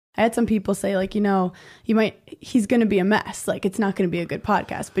I had some people say like, he's going to be a mess. Like, it's not going to be a good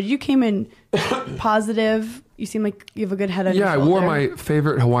podcast. But you came in positive. You seem like you have a good head on your shoulder. I wore my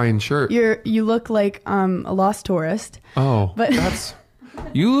favorite Hawaiian shirt. You look like a lost tourist. Oh, but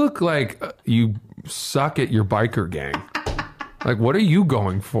you look like you suck at your biker gang. Like, what are you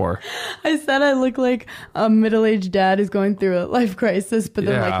going for? I said I look like a middle-aged dad who's going through a life crisis, but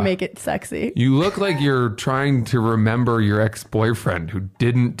then like make it sexy. You look like you're trying to remember your ex-boyfriend who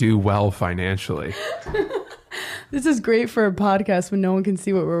didn't do well financially. This is great for a podcast when no one can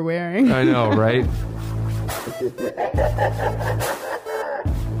see what we're wearing. I know, right?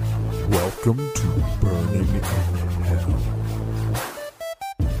 Welcome to Burning in Hell.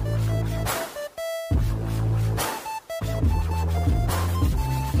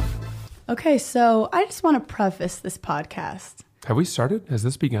 Okay, so I just want to preface this podcast. Have we started? Has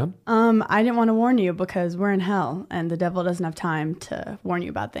this begun? I didn't want to warn you because we're in hell and the devil doesn't have time to warn you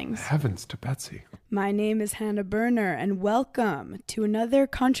about things. Heavens to Betsy. My name is Hannah Burner and welcome to another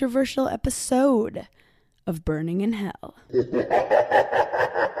controversial episode of Burning in Hell.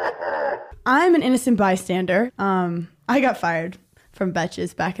 I'm an innocent bystander. I got fired from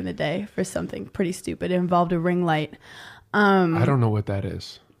Betches back in the day for something pretty stupid. It involved a ring light. I don't know what that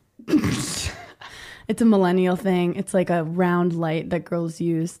is. It's a millennial thing. It's like a round light that girls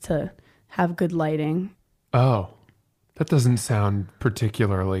use to have good lighting. Oh, that doesn't sound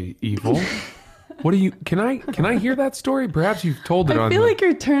particularly evil. What do you? Can I hear that story? Perhaps you've told it. I feel like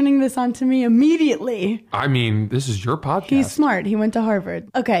you're turning this onto me immediately. I mean, this is your podcast. He's smart. He went to Harvard.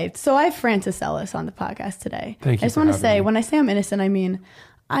 Okay, so I have Francis Ellis on the podcast today. Thank you. I just want to say, when I say I'm innocent, I mean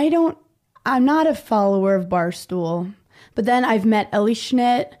I'm not a follower of Barstool. But then I've met Ellis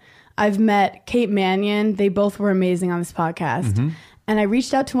Schnitt. I've met Kate Mannion. They both were amazing on this podcast. Mm-hmm. And I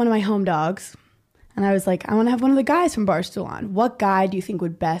reached out to one of my home dogs. And I was like, I want to have one of the guys from Barstool on. What guy do you think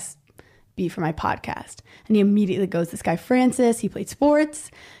would best be for my podcast? And he immediately goes, this guy Francis. He played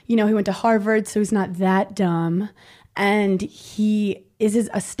sports. He went to Harvard, so he's not that dumb. And he is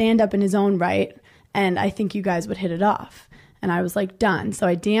a stand-up in his own right. And I think you guys would hit it off. And I was like, done. So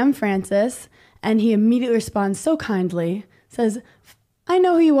I DM Francis. And he immediately responds so kindly, says, I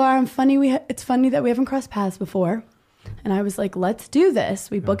know who you are. I'm funny. It's funny that we haven't crossed paths before. And I was like, let's do this.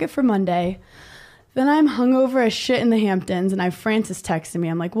 We book it for Monday. Then I'm hungover as shit in the Hamptons, and I have Francis texting me.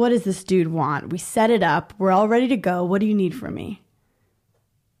 I'm like, what does this dude want? We set it up. We're all ready to go. What do you need from me?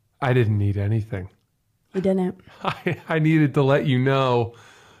 I didn't need anything. You didn't? I needed to let you know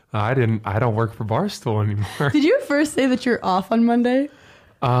I don't work for Barstool anymore. Did you first say that you're off on Monday?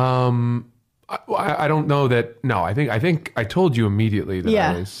 I don't know that. No, I think I told you immediately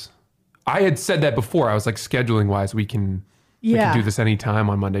that I had said that before. I was like, scheduling wise, we can do this anytime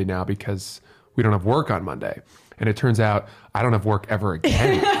on Monday now because we don't have work on Monday. And it turns out I don't have work ever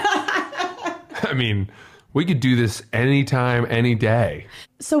again. I mean, we could do this anytime, any day.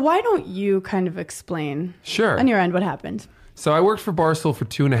 So why don't you kind of explain on your end what happened? So I worked for Barstool for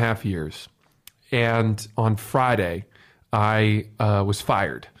 2.5 years. And on Friday, I was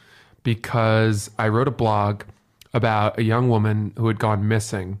fired because I wrote a blog about a young woman who had gone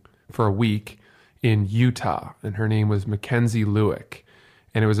missing for a week in Utah, and her name was Mackenzie Lewick.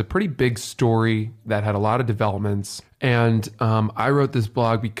 And it was a pretty big story that had a lot of developments. And I wrote this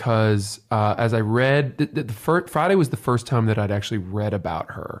blog because as I read, Friday was the first time that I'd actually read about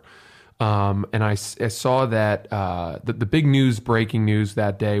her. And I saw that the big news, breaking news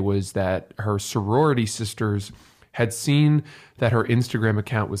that day was that her sorority sisters had seen that her Instagram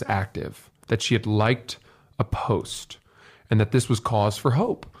account was active, that she had liked a post, and that this was cause for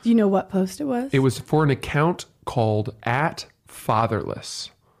hope. Do you know what post it was? It was for an account called @Fatherless.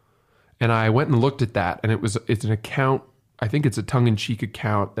 And I went and looked at that, and it's an account, I think it's a tongue-in-cheek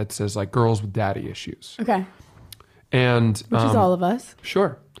account that says like girls with daddy issues. Okay. And which is all of us.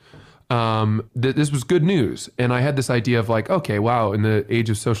 Sure. This was good news. And I had this idea of like, okay, wow, in the age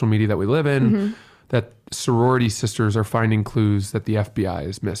of social media that we live in, that sorority sisters are finding clues that the FBI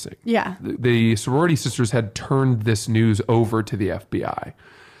is missing. Yeah. The sorority sisters had turned this news over to the FBI.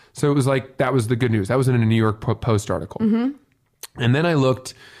 So it was like, that was the good news. That was in a New York Post article. Mm-hmm. And then I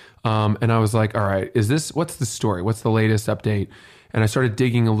looked and I was like, all right, what's the story? What's the latest update? And I started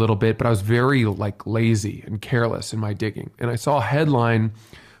digging a little bit, but I was very like lazy and careless in my digging. And I saw a headline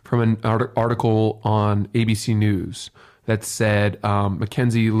from an article on ABC News that said,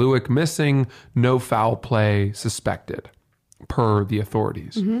 Mackenzie Lewick missing, no foul play suspected, per the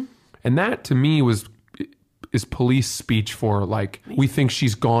authorities. Mm-hmm. And that to me is police speech for like, we think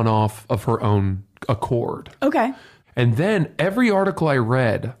she's gone off of her own accord. Okay. And then every article I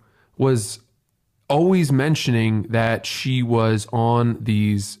read was always mentioning that she was on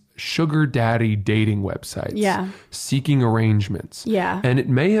these sugar daddy dating websites. Yeah. Seeking arrangements. Yeah. And it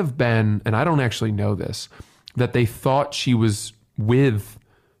may have been, and I don't actually know this, that they thought she was with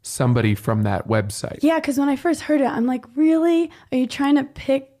somebody from that website. Yeah, because when I first heard it, I'm like, really? Are you trying to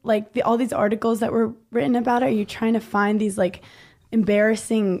pick like all these articles that were written about it? Are you trying to find these like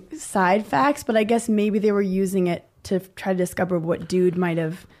embarrassing side facts? But I guess maybe they were using it to try to discover what dude might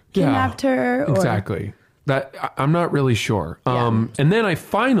have kidnapped her. Or... Exactly. That I'm not really sure. Yeah. And then I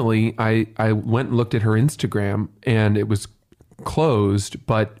finally went and looked at her Instagram, and it was closed,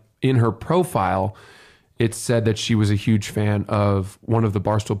 but in her profile it said that she was a huge fan of one of the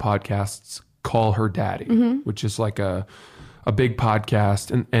Barstool podcasts, Call Her Daddy, which is like a big podcast.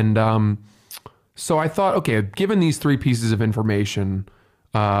 And so I thought, okay, given these 3 pieces of information,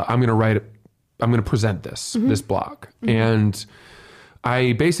 I'm going to present this blog. And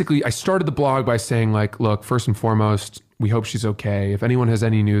I started the blog by saying, like, look, first and foremost, we hope she's okay. If anyone has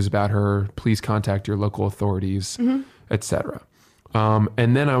any news about her, please contact your local authorities, etc.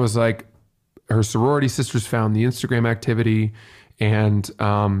 And then I was like, her sorority sisters found the Instagram activity, and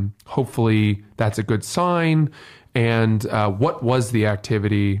hopefully that's a good sign. And what was the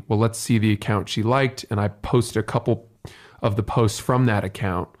activity? Well, let's see the account she liked. And I posted a couple of the posts from that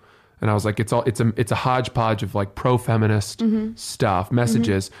account. And I was like, it's a hodgepodge of like pro-feminist stuff,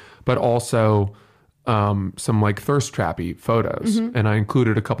 messages, but also some like thirst trappy photos. And I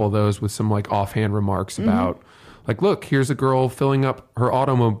included a couple of those with some like offhand remarks about like, look, here's a girl filling up her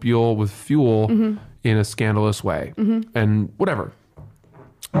automobile with fuel in a scandalous way, and whatever.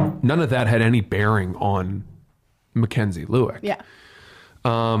 None of that had any bearing on Mackenzie Lewick. Yeah.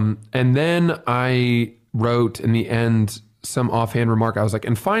 And then I wrote in the end some offhand remark. I was like,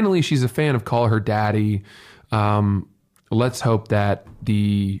 and finally, she's a fan of Call Her Daddy. Let's hope that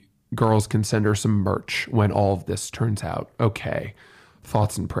the girls can send her some merch when all of this turns out okay.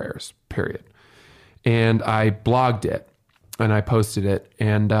 Thoughts and prayers, period. And I blogged it and I posted it.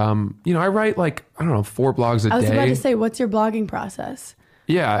 And, I write like, I don't know, 4 blogs a day. I was about to say, what's your blogging process?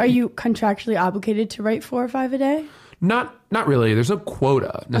 Yeah. Are you contractually obligated to write 4 or 5 a day? Not really. There's no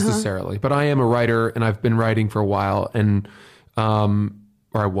quota necessarily, but I am a writer and I've been writing for a while, and, or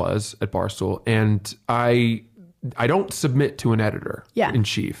I was at Barstool, and I don't submit to an editor in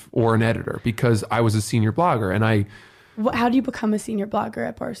chief or an editor because I was a senior blogger, and How do you become a senior blogger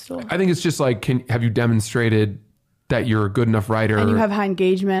at Barstool? I think it's just like, have you demonstrated that you're a good enough writer? And you have high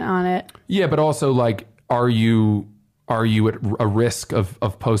engagement on it. Yeah, but also like, are you at a risk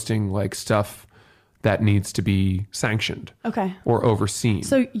of posting like stuff that needs to be sanctioned? Okay. Or overseen?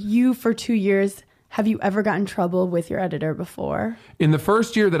 So you, for 2 years, have you ever gotten in trouble with your editor before? In the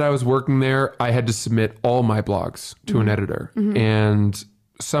first year that I was working there, I had to submit all my blogs to an editor. And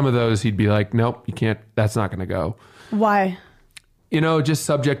some of those he'd be like, nope, you can't, that's not going to go. Why? Just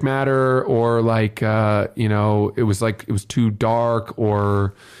subject matter, or like, it was too dark,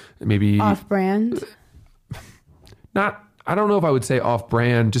 or maybe off brand. I don't know if I would say off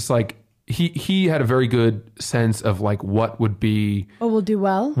brand, just like he had a very good sense of like what would be, will do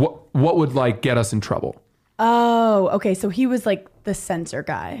well. What would like get us in trouble. Oh, okay. So he was like the censor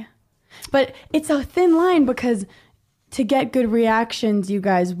guy. But it's a thin line, because to get good reactions, you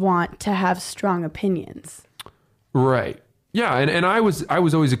guys want to have strong opinions. Right. Yeah. And I was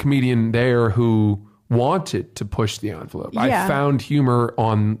always a comedian there who wanted to push the envelope. Yeah. I found humor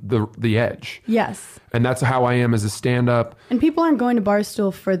on the edge. Yes. And that's how I am as a stand-up. And people aren't going to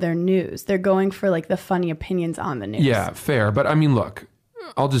Barstool for their news. They're going for like the funny opinions on the news. Yeah, fair. But I mean, look,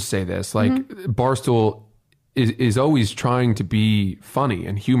 I'll just say this. Like, Barstool is always trying to be funny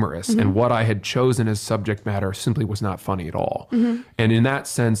and humorous. And what I had chosen as subject matter simply was not funny at all. And in that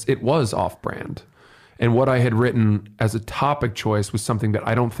sense, it was off-brand. And what I had written as a topic choice was something that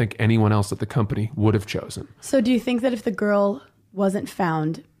I don't think anyone else at the company would have chosen. So do you think that if the girl wasn't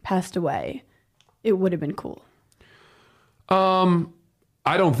found, passed away, it would have been cool? I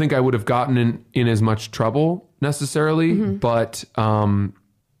don't think I would have gotten in as much trouble necessarily, but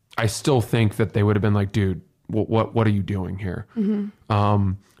I still think that they would have been like, dude, what are you doing here?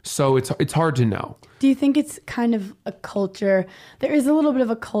 So it's hard to know. Do you think it's kind of a culture? There is a little bit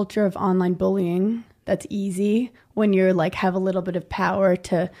of a culture of online bullying that's easy when you're like have a little bit of power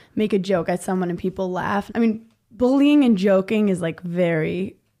to make a joke at someone and people laugh. I mean, bullying and joking is like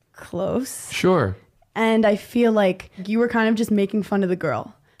very close. Sure. And I feel like you were kind of just making fun of the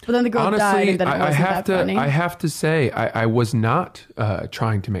girl. But then the girl died, and then it wasn't that funny. I have to say, I was not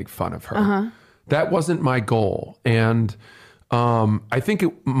trying to make fun of her. That wasn't my goal. And I think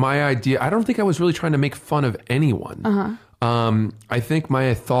my idea, I don't think I was really trying to make fun of anyone. I think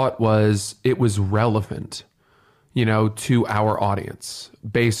my thought was it was relevant to our audience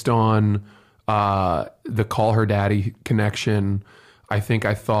based on the Call Her Daddy connection. I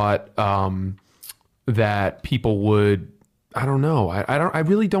thought that people would, I don't know. I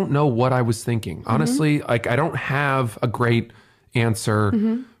really don't know what I was thinking. Honestly, like I don't have a great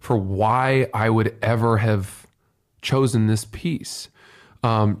answer for why I would ever have chosen this piece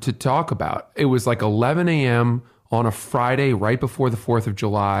to talk about. It was like 11 a.m. on a Friday right before the 4th of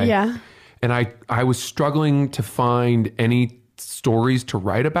July. Yeah. And I was struggling to find any stories to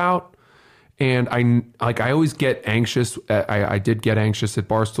write about. And I always get anxious. I did get anxious at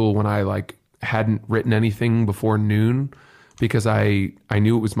Barstool when I hadn't written anything before noon, because I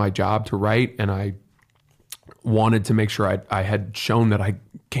knew it was my job to write, and I wanted to make sure I had shown that I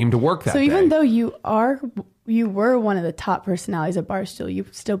came to work that day. So even though you were one of the top personalities at Barstool, you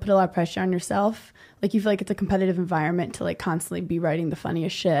still put a lot of pressure on yourself. Like, you feel like it's a competitive environment to constantly be writing the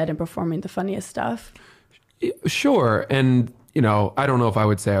funniest shit and performing the funniest stuff. Sure. And, I don't know if I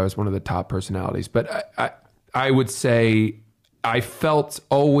would say I was one of the top personalities, but I would say I felt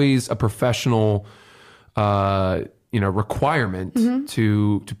always a professional, requirement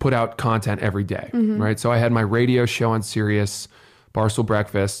to put out content every day, right? So I had my radio show on Sirius, Barstool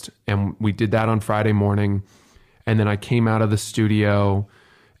Breakfast, and we did that on Friday morning. And then I came out of the studio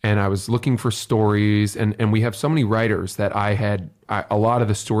and I was looking for stories, and we have so many writers that a lot of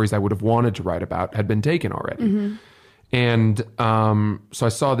the stories I would have wanted to write about had been taken already. And so I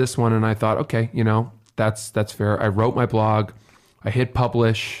saw this one and I thought, okay, that's fair. I wrote my blog, I hit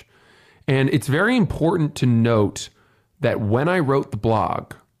publish, and it's very important to note that when I wrote the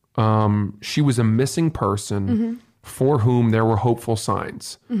blog, she was a missing person for whom there were hopeful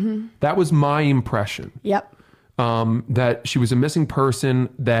signs. That was my impression. Yep. That she was a missing person,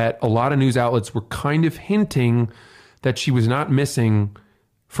 that a lot of news outlets were kind of hinting that she was not missing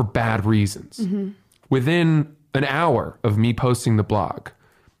for bad reasons. Within an hour of me posting the blog,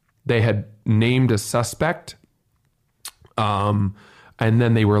 they had named a suspect. And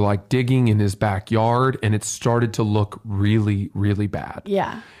then they were digging in his backyard, and it started to look really, really bad.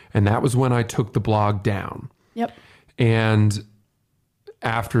 Yeah. And that was when I took the blog down. Yep. And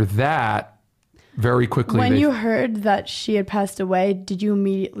after that, very quickly, when you heard that she had passed away, did you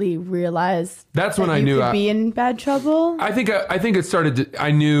immediately realize that's when I knew you could be in bad trouble? I think it started to,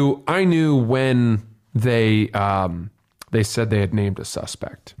 I knew when they said they had named a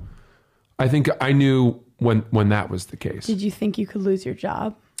suspect. I think I knew when that was the case. Did you think you could lose your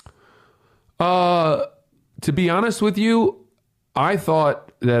job? To be honest with you, I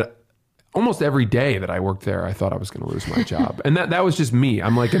thought that almost every day that I worked there, I thought I was going to lose my job. And that was just me.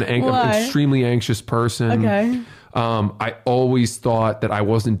 I'm like an extremely anxious person. Okay. I always thought that I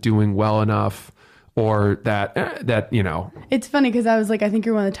wasn't doing well enough, or that. It's funny because I was like, I think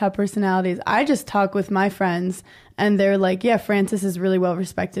you're one of the top personalities. I just talk with my friends and they're like, yeah, Francis is really well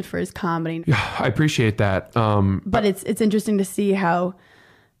respected for his comedy. Yeah, I appreciate that. But it's interesting to see how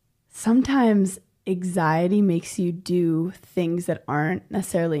sometimes anxiety makes you do things that aren't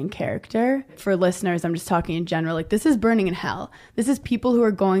necessarily in character. For listeners, I'm just talking in general. This is burning in hell. This is people who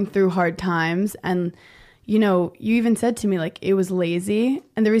are going through hard times. And, you even said to me, it was lazy.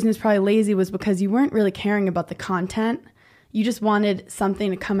 And the reason it's probably lazy was because you weren't really caring about the content. You just wanted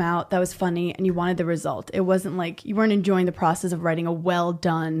something to come out that was funny, and you wanted the result. It wasn't you weren't enjoying the process of writing a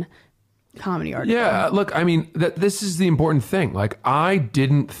well-done comedy article. Yeah, look, I mean, this is the important thing. I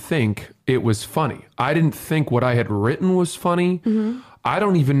didn't think it was funny. I didn't think what I had written was funny. I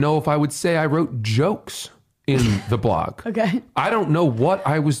don't even know if I would say I wrote jokes in the blog. Okay. I don't know what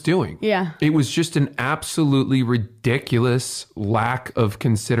I was doing. Yeah. It was just an absolutely ridiculous lack of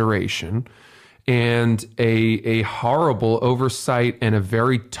consideration and a horrible oversight and a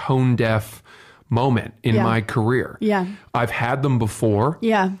very tone-deaf moment in my career. Yeah. I've had them before.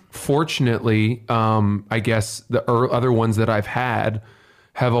 Yeah. Fortunately, I guess the other ones that I've had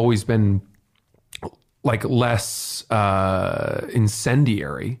have always been less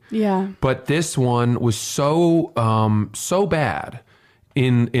incendiary. Yeah. But this one was so bad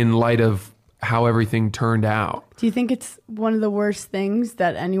in light of how everything turned out. Do you think it's one of the worst things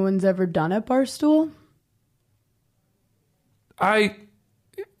that anyone's ever done at Barstool? I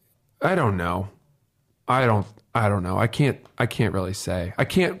don't know. I don't know. I can't really say. I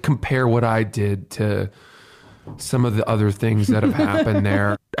can't compare what I did to some of the other things that have happened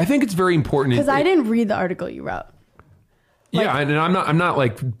there. I think it's very important because I didn't read the article you wrote. Yeah, and I'm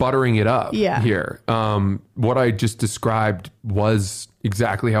not buttering it up here. What I just described was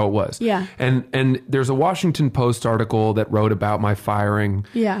exactly how it was. Yeah. And there's a Washington Post article that wrote about my firing.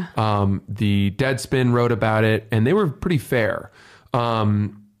 Yeah. The Deadspin wrote about it, and they were pretty fair.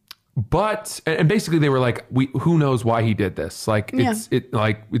 But and basically they were like, who knows why he did this? Like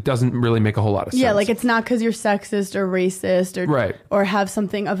it doesn't really make a whole lot of sense. Yeah, like it's not because you're sexist or racist or have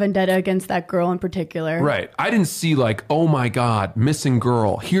something a vendetta against that girl in particular. Right. I didn't see like, oh my God, missing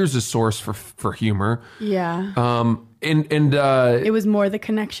girl. Here's a source for humor. Yeah. And it was more the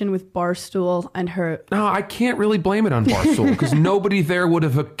connection with Barstool and her. No, I can't really blame it on Barstool because nobody there would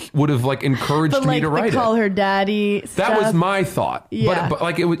have like encouraged me to write it. Call her daddy stuff. That was my thought. Yeah. But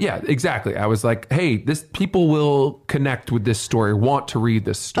like it was, yeah, exactly. I was like, hey, this people will connect with this story, want to read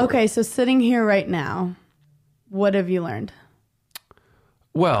this story. Okay, so sitting here right now, what have you learned?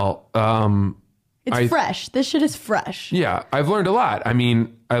 Well, it's fresh. This shit is fresh. Yeah, I've learned a lot. I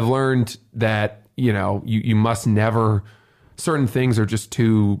mean, I've learned that you must never, certain things are just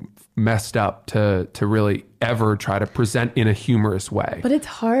too messed up to really ever try to present in a humorous way. But it's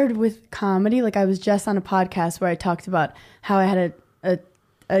hard with comedy. Like I was just on a podcast where I talked about how I had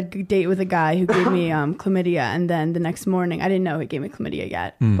a date with a guy who gave me chlamydia, and then the next morning I didn't know he gave me chlamydia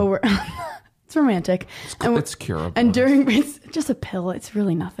yet. But we're it's romantic. It's curable. And it's just a pill. It's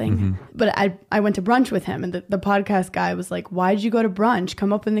really nothing. Mm-hmm. But I went to brunch with him, and the podcast guy was like, "Why did you go to brunch?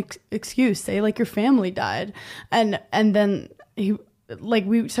 Come up with an excuse. Say like your family died." And then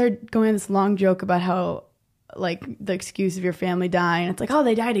we started going on this long joke about how like the excuse of your family dying. It's like, oh,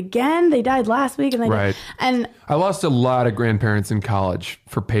 they died again. They died last week, and right. And I lost a lot of grandparents in college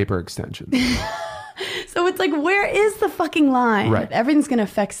for paper extensions. So it's like, where is the fucking line? Right. Everything's going to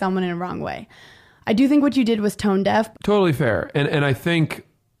affect someone in a wrong way. I do think what you did was tone deaf. Totally fair. And I think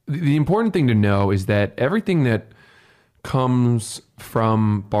the important thing to know is that everything that comes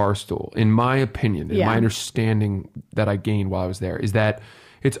from Barstool, in my opinion, in my understanding that I gained while I was there, is that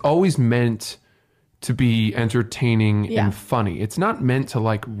it's always meant to be entertaining and funny. It's not meant to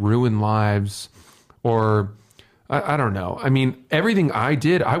like ruin lives or... I don't know. I mean, everything I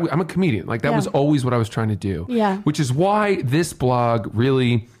did, I'm a comedian. Like that was always what I was trying to do. Yeah. Which is why this blog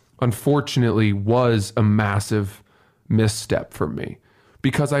really, unfortunately, was a massive misstep for me.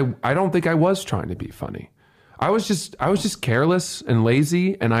 Because I don't think I was trying to be funny. I was just careless and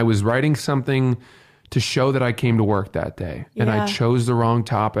lazy, and I was writing something to show that I came to work that day. And I chose the wrong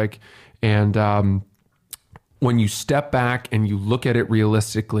topic. And when you step back and you look at it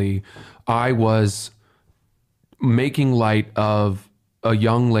realistically, I was making light of a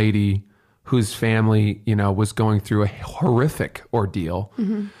young lady whose family, was going through a horrific ordeal,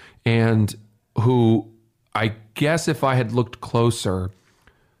 and who, I guess if I had looked closer,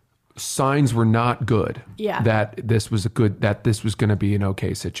 signs were not good. Yeah. That this was going to be an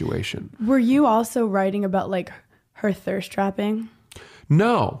okay situation. Were you also writing about like her thirst trapping?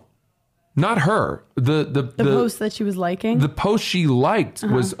 No. Not her. The post that she was liking? The post she liked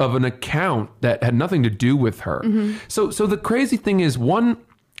was of an account that had nothing to do with her. So the crazy thing is one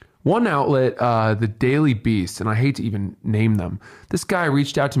outlet, the Daily Beast, and I hate to even name them, this guy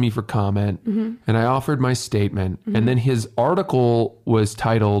reached out to me for comment, and I offered my statement, and then his article was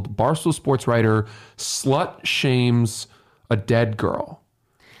titled, Barstool Sports Writer Slut Shames a Dead Girl.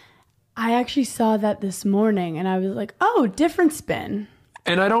 I actually saw that this morning, and I was like, oh, different spin.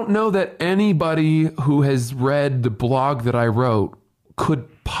 And I don't know that anybody who has read the blog that I wrote could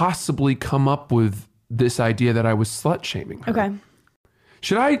possibly come up with this idea that I was slut shaming her. Okay.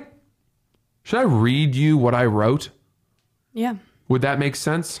 Should I read you what I wrote? Yeah. Would that make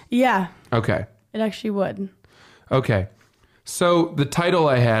sense? Yeah. Okay. It actually would. Okay. So the title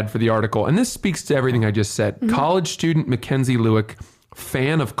I had for the article, and this speaks to everything I just said. College student Mackenzie Lewick,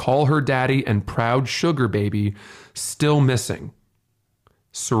 fan of Call Her Daddy and proud sugar baby, still missing.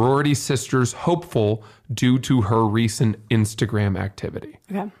 Sorority sisters hopeful due to her recent Instagram activity.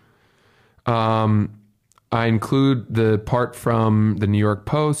 Okay. I include the part from the New York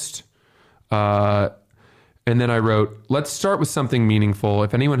Post. And then I wrote, let's start with something meaningful.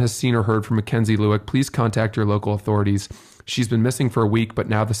 If anyone has seen or heard from Mackenzie Lewick, please contact your local authorities. She's been missing for a week, but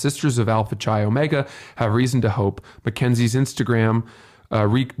now the Sisters of Alpha Chi Omega have reason to hope. Mackenzie's Instagram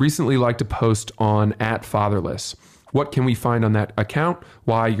recently liked a post on @fatherless. What can we find on that account?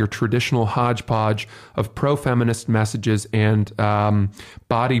 Why, your traditional hodgepodge of pro-feminist messages and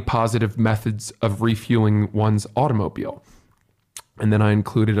body-positive methods of refueling one's automobile. And then I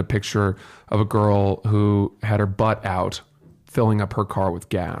included a picture of a girl who had her butt out, filling up her car with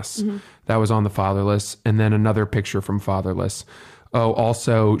gas. That was on the Fatherless. And then another picture from Fatherless. Oh,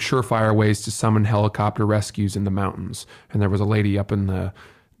 also, surefire ways to summon helicopter rescues in the mountains. And there was a lady up in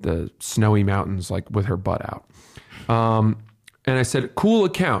the snowy mountains, like with her butt out. And I said, cool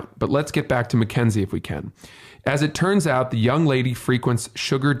account, but let's get back to Mackenzie if we can. As it turns out, the young lady frequents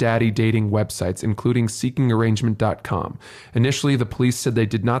sugar daddy dating websites, including seekingarrangement.com. Initially, the police said they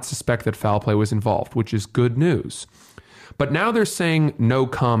did not suspect that foul play was involved, which is good news. But now they're saying no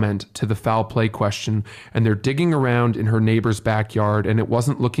comment to the foul play question, and they're digging around in her neighbor's backyard, and it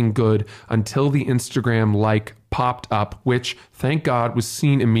wasn't looking good until the Instagram like popped up, which, thank God, was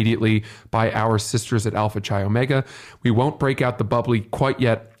seen immediately by our sisters at Alpha Chi Omega. We won't break out the bubbly quite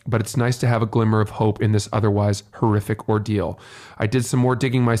yet, but it's nice to have a glimmer of hope in this otherwise horrific ordeal. I did some more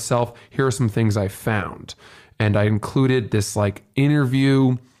digging myself. Here are some things I found. And I included this like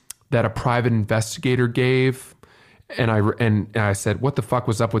interview that a private investigator gave. And I said, what the fuck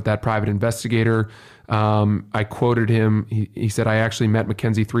was up with that private investigator? I quoted him. He said, I actually met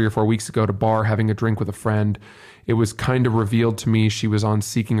Mackenzie 3 or 4 weeks ago at a bar having a drink with a friend. It was kind of revealed to me she was on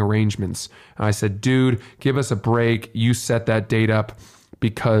Seeking Arrangements. And I said, dude, give us a break. You set that date up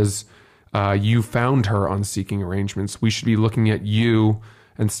because you found her on Seeking Arrangements. We should be looking at you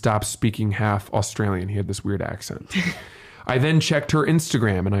and stop speaking half Australian. He had this weird accent. I then checked her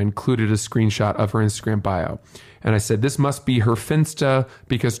Instagram, and I included a screenshot of her Instagram bio. And I said, this must be her Finsta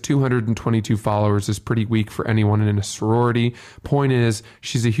because 222 followers is pretty weak for anyone in a sorority. Point is,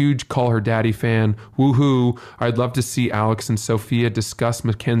 she's a huge Call Her Daddy fan. Woohoo. I'd love to see Alex and Sophia discuss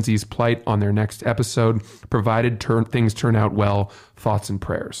Mackenzie's plight on their next episode, provided things turn out well. Thoughts and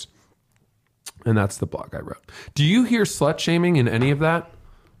prayers. And that's the blog I wrote. Do you hear slut shaming in any of that?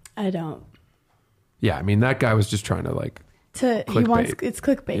 I don't. Yeah, I mean, that guy was just trying to like... It's clickbait.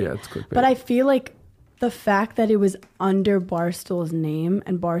 Yeah, it's clickbait. But I feel like the fact that it was under Barstool's name,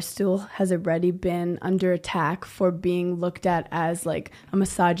 and Barstool has already been under attack for being looked at as like a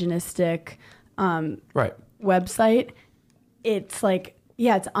misogynistic website. It's like,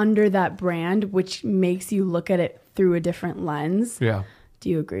 yeah, it's under that brand, which makes you look at it through a different lens. Yeah. Do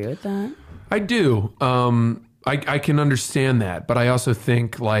you agree with that? I do. I can understand that, but I also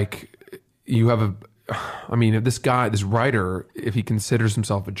think like you have if this writer, if he considers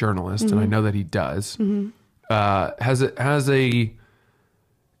himself a journalist, and I know that he does, has an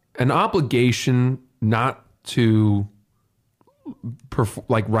obligation not to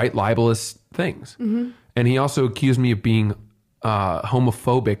write libelous things. And he also accused me of being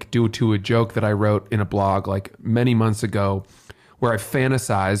homophobic due to a joke that I wrote in a blog like many months ago, where I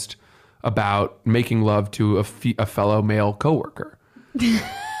fantasized about making love to a fellow male coworker.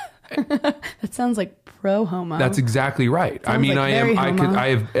 That sounds like pro homo. That's exactly right. I mean, I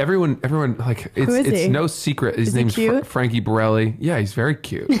have everyone like it's no secret. His name's Frankie Borelli. Yeah, he's very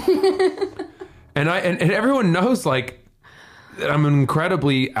cute. and everyone knows like that I'm an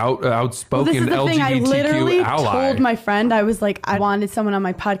incredibly outspoken LGBTQ I literally ally. told my friend, I was like, I wanted someone on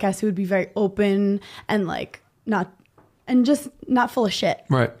my podcast who would be very open and like not full of shit.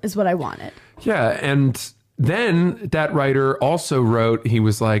 Right. Is what I wanted. Yeah, and then that writer also wrote, he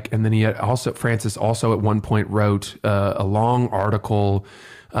was like, and then he had also, Francis also at one point wrote a long article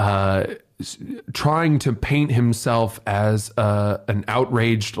trying to paint himself as an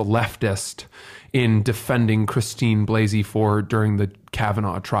outraged leftist in defending Christine Blasey Ford during the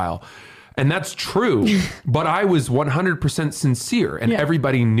Kavanaugh trial. And that's true, but I was 100% sincere, and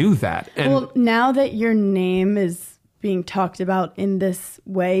everybody knew that. And well, now that your name is being talked about in this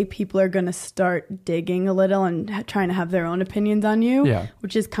way, people are going to start digging a little and trying to have their own opinions on you,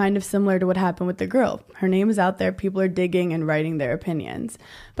 which is kind of similar to what happened with the girl. Her name is out there. People are digging and writing their opinions.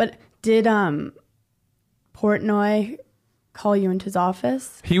 But did Portnoy call you into his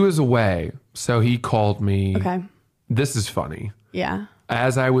office? He was away, so he called me. Okay. This is funny. Yeah.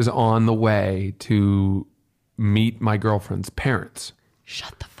 As I was on the way to meet my girlfriend's parents.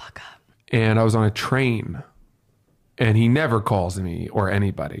 Shut the fuck up. And I was on a train. And he never calls me or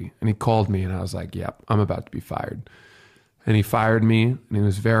anybody. And he called me and I was like, yep, I'm about to be fired. And he fired me, and he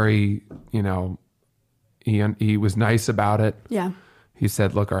was very, he was nice about it. Yeah. He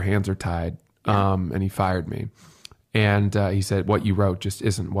said, look, our hands are tied. Yeah. And he fired me. And he said, what you wrote just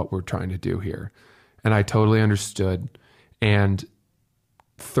isn't what we're trying to do here. And I totally understood. And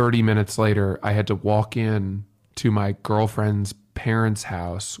 30 minutes later, I had to walk in to my girlfriend's parents'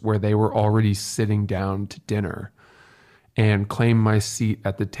 house where they were already sitting down to dinner, and claim my seat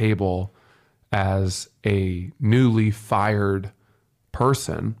at the table as a newly fired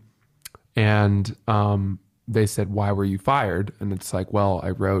person. And they said, why were you fired? And it's like, well,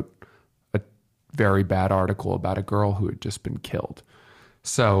 I wrote a very bad article about a girl who had just been killed.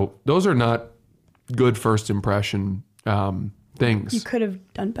 So those are not good first impression things. You could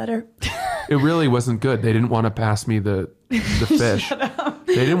have done better. It really wasn't good. They didn't want to pass me the fish. Shut up.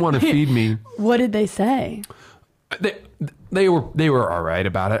 They didn't want to feed me. What did they say? They were all right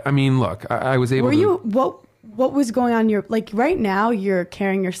about it. I mean, look, I was able What was going on? Right now you're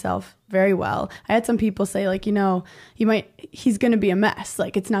carrying yourself very well. I had some people say like, he's going to be a mess.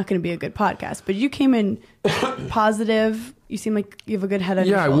 Like it's not going to be a good podcast, but you came in positive. You seem like you have a good head on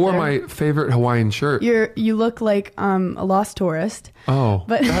your shoulder. I wore my favorite Hawaiian shirt. You look like a lost tourist. Oh,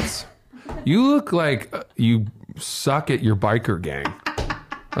 but you look like you suck at your biker gang.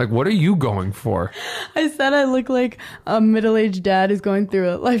 Like, what are you going for? I said I look like a middle-aged dad who's going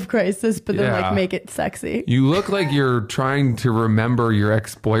through a life crisis, but then like make it sexy. You look like you're trying to remember your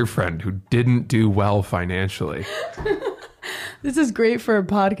ex-boyfriend who didn't do well financially. This is great for a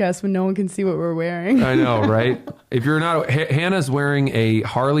podcast when no one can see what we're wearing. I know, right? If you're not, Hannah's wearing a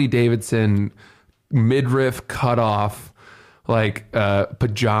Harley Davidson midriff cut off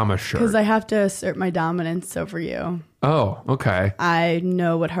pajama shirt. Because I have to assert my dominance over you. Oh, okay. I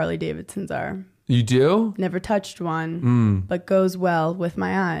know what Harley Davidsons are. You do? Never touched one, but goes well with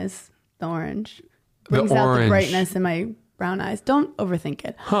my eyes. The orange brings out the brightness in my brown eyes. Don't overthink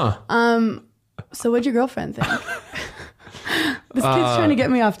it. Huh. So what'd your girlfriend think? This kid's trying to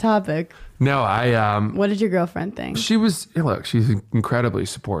get me off topic. No, What did your girlfriend think? She's incredibly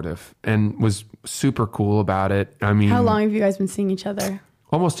supportive and was super cool about it. I mean, how long have you guys been seeing each other?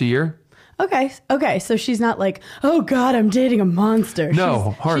 Almost a year. Okay. So she's not like, oh God, I'm dating a monster.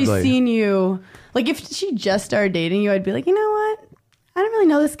 No, hardly. She's seen you. Like if she just started dating you, I'd be like, you know what? I don't really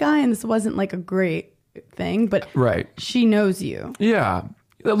know this guy, and this wasn't like a great thing. But right, she knows you. Yeah.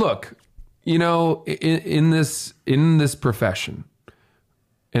 Look, in this profession,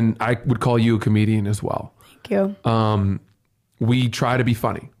 and I would call you a comedian as well. Thank you. We try to be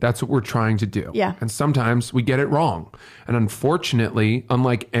funny. That's what we're trying to do. Yeah. And sometimes we get it wrong. And unfortunately,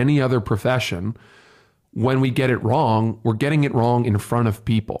 unlike any other profession, when we get it wrong, we're getting it wrong in front of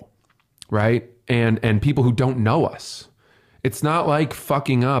people, right? And people who don't know us. It's not like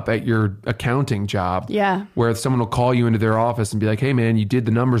fucking up at your accounting job. Yeah. Where someone will call you into their office and be like, hey man, you did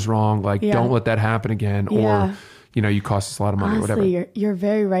the numbers wrong. Like, don't let that happen again. Yeah. Or, you cost us a lot of money. Honestly, or whatever. You're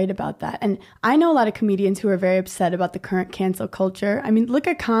very right about that. And I know a lot of comedians who are very upset about the current cancel culture. I mean, look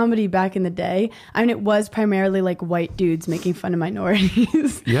at comedy back in the day. I mean, it was primarily like white dudes making fun of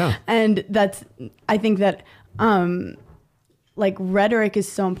minorities. Yeah. And I think that like rhetoric is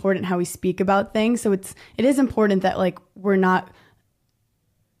so important, how we speak about things. So it is important that like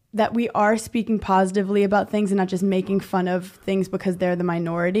that we are speaking positively about things and not just making fun of things because they're the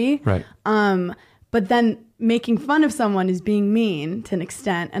minority. Right. But then making fun of someone is being mean to an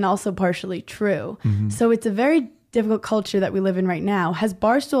extent and also partially true. Mm-hmm. So it's a very difficult culture that we live in right now. Has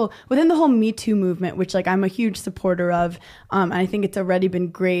Barstool, within the whole Me Too movement, which like I'm a huge supporter of, and I think it's already been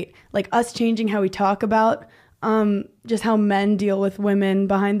great, like us changing how we talk about just how men deal with women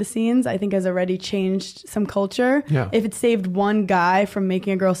behind the scenes, I think has already changed some culture. Yeah. If it saved one guy from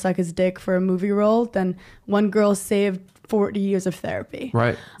making a girl suck his dick for a movie role, then one girl saved 40 years of therapy.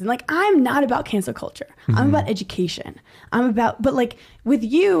 Right. And like, I'm not about cancel culture. Mm-hmm. I'm about education. But like with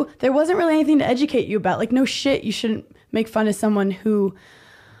you, there wasn't really anything to educate you about. Like, no shit, you shouldn't make fun of someone who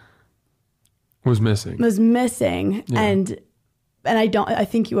was missing. Yeah. And I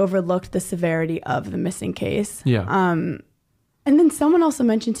think you overlooked the severity of the missing case. Yeah. And then someone also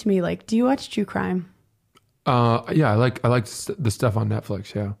mentioned to me, like, do you watch true crime? Yeah, I like the stuff on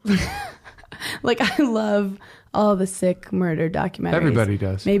Netflix. Yeah. Like, I love all the sick murder documentaries. Everybody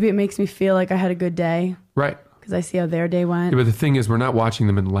does. Maybe it makes me feel like I had a good day. Right. Because I see how their day went. Yeah, but the thing is, we're not watching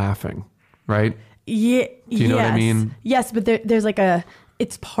them and laughing, right? Yeah. Do you know what I mean? Yes, but there's like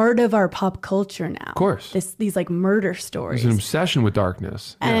it's part of our pop culture now. Of course. These like murder stories. There's an obsession with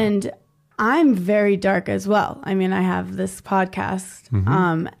darkness. Yeah. And I'm very dark as well. I mean, I have this podcast.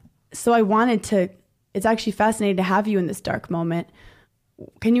 Mm-hmm. So I wanted to, it's actually fascinating to have you in this dark moment.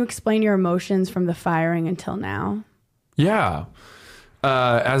 Can you explain your emotions from the firing until now? Yeah.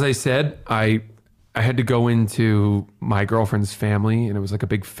 As I said, I had to go into my girlfriend's family, and it was like a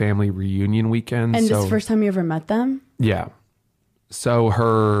big family reunion weekend. And this is the first time you ever met them? Yeah. So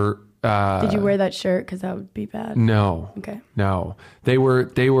her... Did you wear that shirt? Because that would be bad. No. Okay. No. They were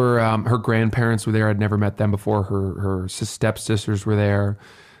her grandparents were there. I'd never met them before. Her stepsisters were there.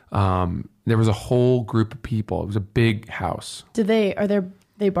 There was a whole group of people. It was a big house. Are they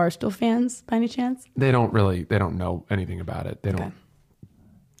Barstool fans by any chance? They don't know anything about it. They don't.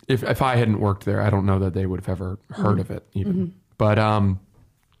 If I hadn't worked there, I don't know that they would have ever heard of it even. Mm-hmm. But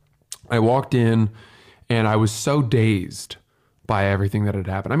I walked in and I was so dazed by everything that had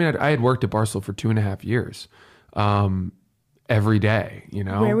happened. I mean, I had worked at Barstool for 2.5 years, every day, you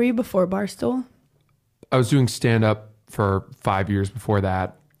know. Where were you before Barstool? I was doing stand-up for 5 years before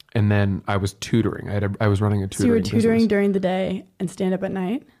that. And then I was tutoring. I was running a tutoring So you were tutoring business. during the day and stand up at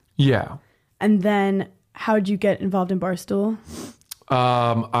night? Yeah. And then how'd you get involved in Barstool?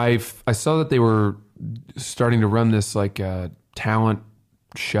 I saw that they were starting to run this like talent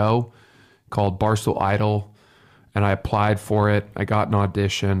show called Barstool Idol, and I applied for it. I got an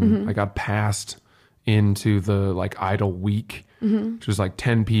audition. I got passed into the like Idol week, which was like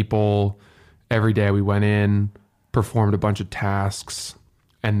 10 people. Every day we went in, performed a bunch of tasks,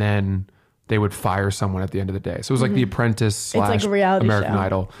 and then they would fire someone at the end of the day. So it was like The Apprentice / like a reality American show.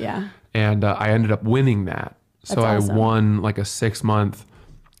 Idol. Yeah. And I ended up winning that. So That's awesome. I won like a 6-month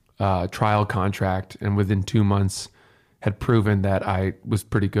trial contract, and within 2 months had proven that I was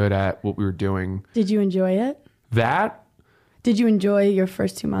pretty good at what we were doing. Did you enjoy it? Did you enjoy your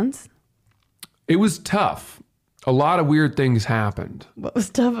first 2 months? It was tough. A lot of weird things happened. What was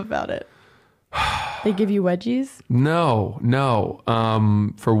tough about it? They give you wedgies? No.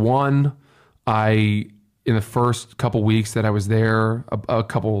 For one, in the first couple weeks that I was there, a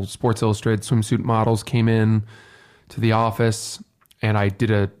couple Sports Illustrated swimsuit models came in to the office, and I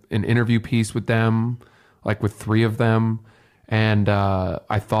did an interview piece with them, like with 3 of them. And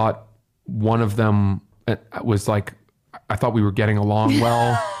I thought one of them was like, I thought we were getting along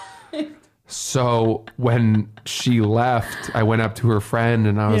well. So when she left, I went up to her friend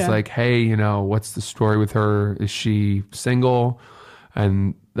and I was like, hey, what's the story with her? Is she single?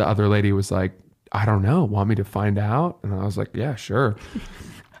 And the other lady was like, I don't know. Want me to find out? And I was like, yeah, sure.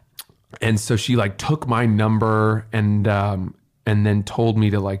 And so she like took my number and then told me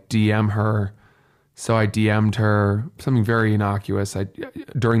to like DM her. So I DM'd her something very innocuous.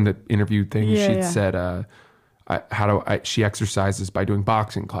 During the interview thing, she'd said, she exercises by doing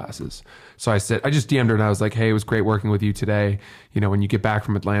boxing classes. So I just DM'd her and I was like, hey, it was great working with you today. When you get back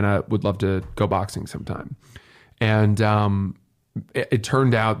from Atlanta, would love to go boxing sometime. And it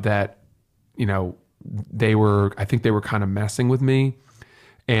turned out that, I think they were kind of messing with me.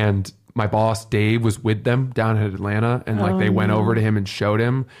 And my boss, Dave, was with them down in Atlanta. And they went over to him and showed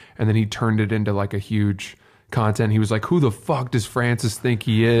him. And then he turned it into like a huge content. He was like, who the fuck does Francis think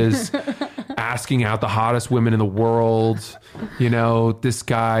he is? Asking out the hottest women in the world. This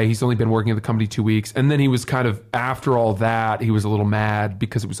guy, he's only been working at the company 2 weeks. And then he was kind of, after all that, he was a little mad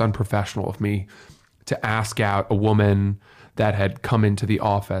because it was unprofessional of me to ask out a woman that had come into the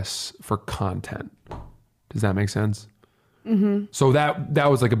office for content. Does that make sense? Mm-hmm. So that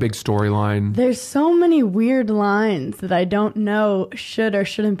was like a big storyline. There's so many weird lines that I don't know should or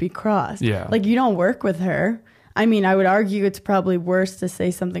shouldn't be crossed. Yeah. Like, you don't work with her. I mean, I would argue it's probably worse to say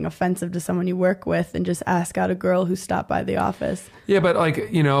something offensive to someone you work with than just ask out a girl who stopped by the office. Yeah, but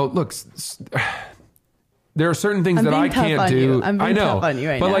like, look, there are certain things that I can't do. I'm being tough on you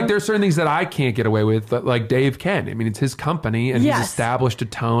right but now. like, there's certain things that I can't get away with, but like Dave can. I mean, it's his company, and he's established a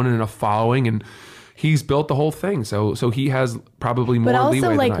tone and a following, and he's built the whole thing. So he has probably more leeway than I do. But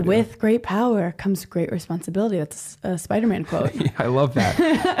also, like, with great power comes great responsibility. That's a Spider-Man quote. Yeah, I love that.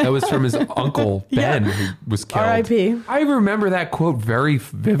 That was from his uncle, Ben, who was killed. R.I.P. I remember that quote very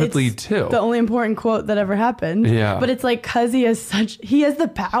vividly, too. The only important quote that ever happened. Yeah. But it's like, because he has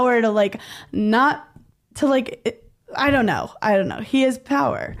the power to like, not to like, I don't know. He has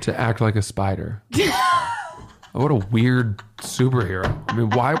power. To act like a spider. What a weird superhero. I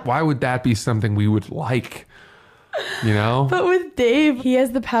mean, why would that be something we would like? But with Dave, he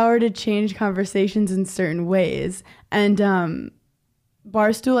has the power to change conversations in certain ways. And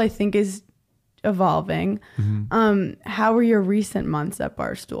Barstool, I think, is evolving. Mm-hmm. How were your recent months at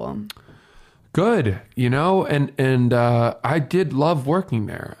Barstool? Good, and I did love working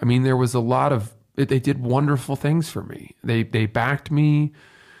there. I mean, there was a lot of, they did wonderful things for me. They backed me.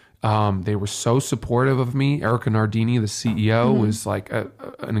 They were so supportive of me. Erica Nardini, the CEO, was like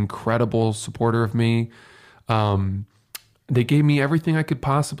an incredible supporter of me. They gave me everything I could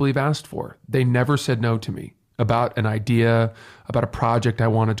possibly have asked for. They never said no to me about an idea, about a project I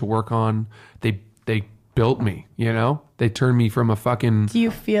wanted to work on. They built me, They turned me from a fucking Do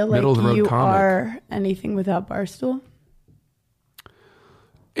you feel like you are anything without Barstool?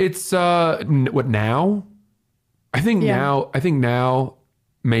 It's what now? I think now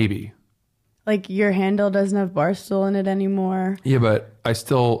maybe. Like, your handle doesn't have Barstool in it anymore. Yeah, but I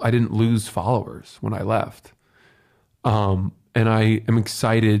didn't lose followers when I left. And I am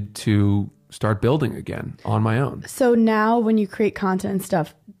excited to start building again on my own. So now when you create content and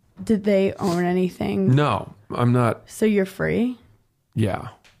stuff, did they own anything? No, I'm not. So you're free? Yeah.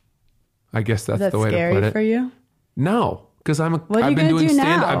 I guess that's Is that the way to put it. scary for you? No, because I've been doing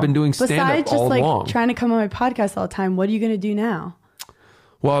stand-up. I've been doing stand-up Besides just all like along. trying to come on my podcast all the time, what are you going to do now?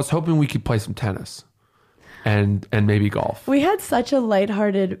 Well, I was hoping we could play some tennis. and maybe golf. We had such a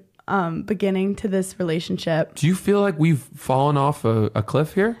lighthearted beginning to this relationship. Do you feel like we've fallen off a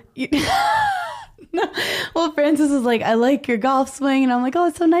cliff here? No. Well, Francis was like, I like your golf swing. And I'm like, oh,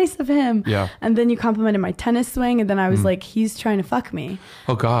 it's so nice of him. Yeah. And then you complimented my tennis swing. And then I was like, he's trying to fuck me.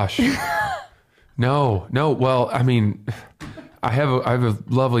 Oh, gosh. No. Well, I mean, I have a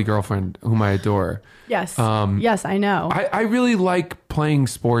lovely girlfriend whom I adore. Yes. Yes, I know. I really like playing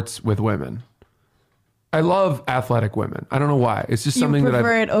sports with women. I love athletic women. I don't know why. It's just something that I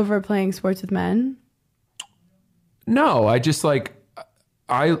prefer it over playing sports with men? No, I just like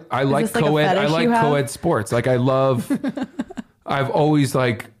I like co-ed. I like co-ed sports. Like I love. I've always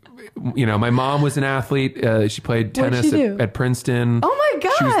like, my mom was an athlete. She played tennis at Princeton. Oh my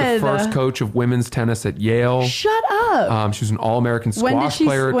God! She was the first coach of women's tennis at Yale. Shut up. She was an All-American squash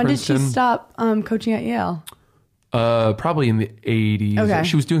player at Princeton. When did she stop coaching at Yale? Probably in the 80s. Okay.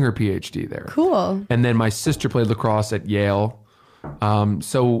 She was doing her PhD there. Cool. And then my sister played lacrosse at Yale.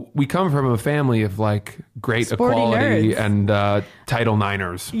 So we come from a family of like great Sporty equality nerds. and Title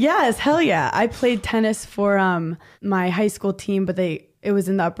Niners. Yes, hell yeah. I played tennis for my high school team, but it was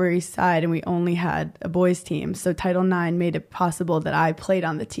in the Upper East Side and we only had a boys team. So Title IX made it possible that I played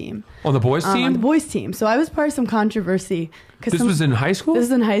on the team. On the boys team? On the boys team. So I was part of some controversy. This was in high school? This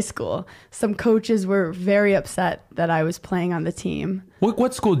was in high school. Some coaches were very upset that I was playing on the team.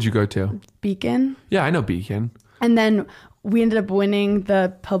 What school did you go to? Beacon. Yeah, I know Beacon. And then we ended up winning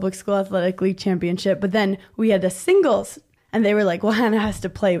the public school athletic league championship, but then we had a singles and they were like, well, Hannah has to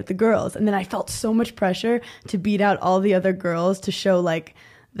play with the girls. And then I felt so much pressure to beat out all the other girls to show like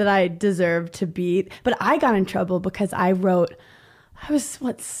that I deserved to beat. But I got in trouble because I was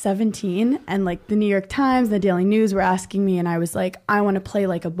 17 and like the New York Times, the Daily News were asking me and I was like, I want to play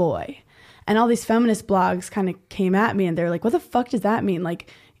like a boy. And all these feminist blogs kind of came at me and they're like, what the fuck does that mean?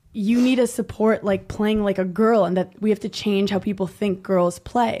 Like, you need to support like playing like a girl and that we have to change how people think girls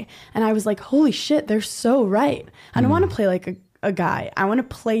play. And I was like, holy shit, they're so right. I don't want to play like a guy. I want to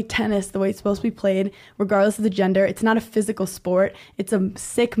play tennis the way it's supposed to be played, regardless of the gender. It's not a physical sport. It's a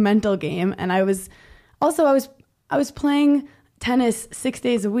sick mental game. And I was playing tennis 6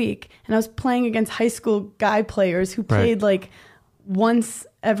 days a week and I was playing against high school guy players who played like once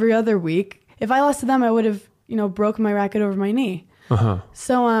every other week. If I lost to them, I would have, broken my racket over my knee. Uh-huh.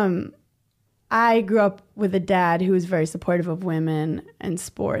 So I grew up with a dad who was very supportive of women and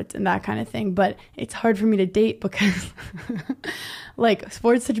sports and that kind of thing. But it's hard for me to date because like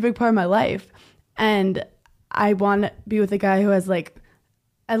sports is such a big part of my life. And I want to be with a guy who has like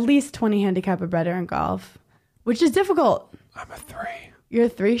at least 20 handicap or better in golf, which is difficult. I'm a 3. You're a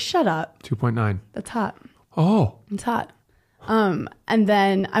 3? Shut up. 2.9. That's hot. Oh. It's hot. And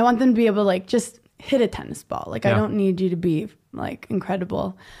then I want them to be able to like just hit a tennis ball. Like I don't need you to be like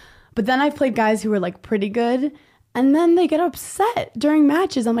incredible. But then I've played guys who were like pretty good and then they get upset during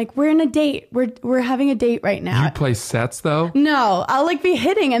matches. I'm like, we're in a date. We're having a date right now. You play sets though? No, I'll like be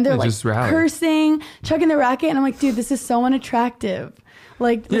hitting and they're like just rally. cursing, chugging the racket. And I'm like, dude, this is so unattractive.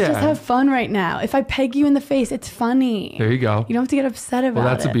 Like, let's just have fun right now. If I peg you in the face, it's funny. There you go. You don't have to get upset about it.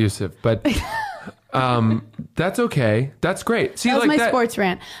 Well, that's abusive, but that's okay. That's great. See, that was like my sports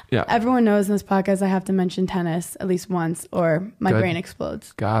rant. Yeah. Everyone knows in this podcast I have to mention tennis at least once or my brain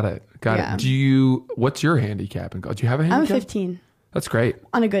explodes. Got it. What's your handicap in golf? Do you have a handicap? I'm 15. That's great.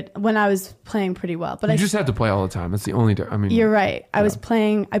 When I was playing pretty well. But you just have to play all the time. That's the only, You're right. I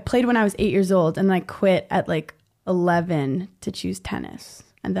played when I was 8 years old and then I quit at like 11 to choose tennis.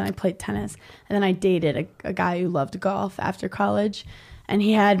 And then I played tennis. And then I dated a guy who loved golf after college. And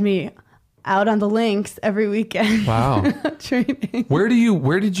he had me out on the links every weekend. Wow. Training. Where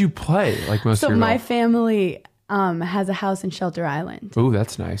did you play? Like most of your my golf? family has a house in Shelter Island. Oh,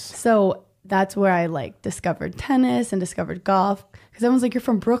 that's nice. So that's where I like discovered tennis and discovered golf. Because everyone's like, you're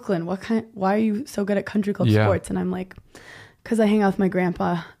from Brooklyn. Why are you so good at country club sports? And I'm like, because I hang out with my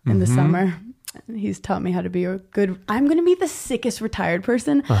grandpa in the summer. And he's taught me how to be I'm going to be the sickest retired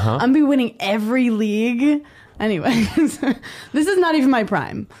person. I'm going to be winning every league. Anyways, this is not even my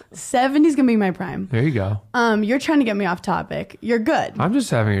prime. 70's gonna be my prime. There you go. You're trying to get me off topic. You're good. I'm just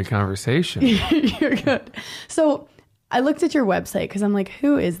having a conversation. You're good. So I looked at your website because I'm like,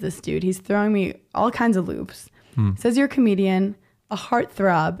 who is this dude? He's throwing me all kinds of loops. Says you're a comedian, a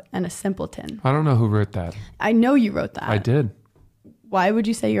heartthrob, and a simpleton. I don't know who wrote that. I know you wrote that. I did. Why would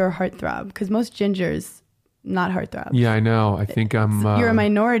you say you're a heartthrob? Because most gingers not heartthrobs. Yeah, I know. I think I'm. You're a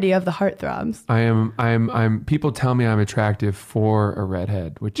minority of the heartthrobs. I am. I'm. People tell me I'm attractive for a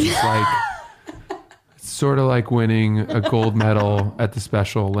redhead, which is like, it's sort of like winning a gold medal at the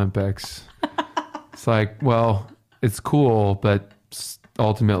Special Olympics. It's like, well, it's cool, but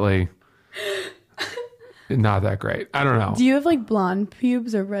ultimately, not that great. I don't know. Do you have like blonde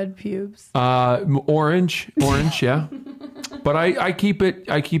pubes or red pubes? Orange, yeah. But I keep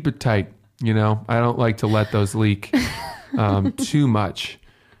it tight. You know, I don't like to let those leak too much.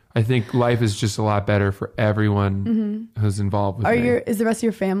 I think life is just a lot better for everyone who's involved with me. Is the rest of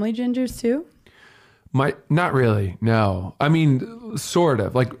your family gingers too? Not really. No. I mean, sort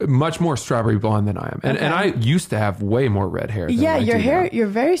of. Like much more strawberry blonde than I am. And I used to have way more red hair. Yeah, your hair, you're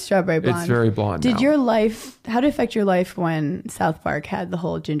very strawberry blonde. It's very blonde How now. did it affect your life when South Park had the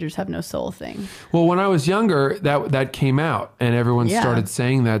whole gingers have no soul thing? Well, when I was younger, that came out and everyone started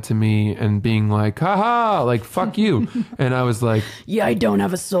saying that to me and being like, haha, like, fuck you. And I was like, yeah, I don't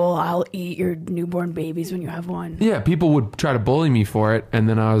have a soul. I'll eat your newborn babies when you have one. yeah, people would try to bully me for it. And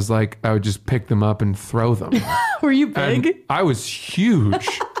then I was like, I would just pick them up and throw them. Were you big? And I was huge.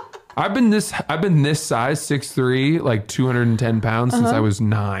 I've been this size, 6'3", like 210 pounds since I was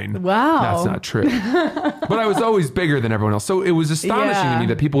 9. Wow. That's not true. But I was always bigger than everyone else. So it was astonishing to me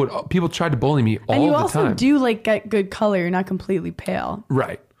that people tried to bully me all the time. And you also do like get good color. You're not completely pale.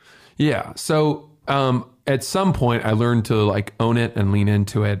 Right. Yeah. So at some point I learned to like own it and lean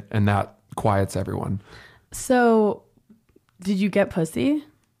into it, and that quiets everyone. So did you get pussy?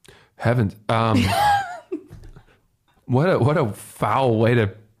 Heavens. What a foul way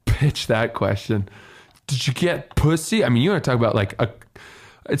to pitch that question. Did you get pussy? I mean, you want to talk about like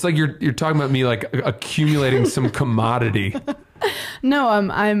it's like you're talking about me like accumulating some commodity. No,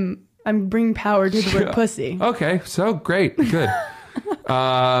 I'm bringing power to the word pussy. Okay, so great, good.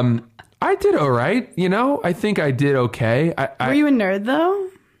 I did all right. You know, I think I did okay. Were you a nerd though?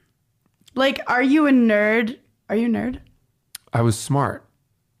 Like, are you a nerd? Are you a nerd? I was smart.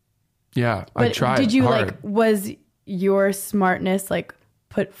 Yeah, but I tried. Did you hard. like? Was your smartness like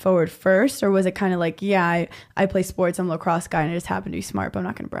put forward first, or was it kind of like, yeah, I play sports, I'm a lacrosse guy, and I just happen to be smart, but I'm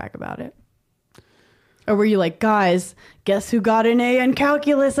not going to brag about it? Or were you like, guys, guess who got an A in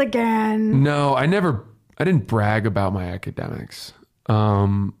calculus again? No, I didn't brag about my academics.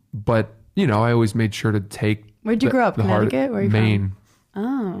 But you know, I always made sure to take. Where'd you grow up? Connecticut? Where are you Maine.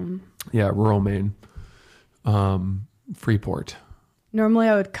 from? Oh. Yeah, rural Maine. Freeport. Normally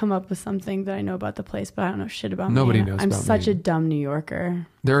I would come up with something that I know about the place, but I don't know shit about Nobody Maine. knows I'm about such Maine. a dumb New Yorker.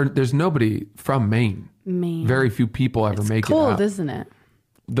 There's nobody from Maine. Maine. Very few people ever make it cold, out. isn't it?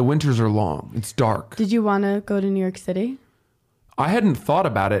 The winters are long. It's dark. Did you want to go to New York City? I hadn't thought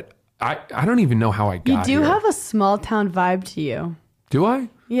about it. I don't even know how I got You do here. have a small town vibe to you. Do I?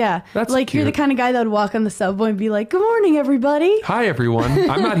 Yeah. That's like cute. You're the kind of guy that would walk on the subway and be like, good morning, everybody. Hi, everyone.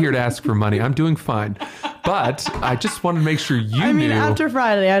 I'm not here to ask for money. I'm doing fine. But I just wanted to make sure you knew. After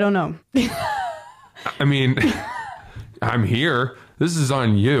Friday, I don't know. I mean, I'm here. This is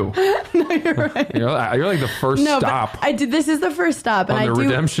on you. No, you're right. You're like the first stop. But this is the first stop. On the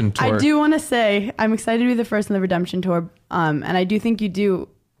redemption tour. I do want to say, I'm excited to be the first on the redemption tour. And I do think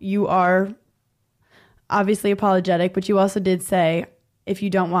you are obviously apologetic, but you also did say, if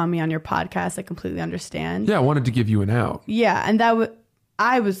you don't want me on your podcast, I completely understand. Yeah, I wanted to give you an out. Yeah, and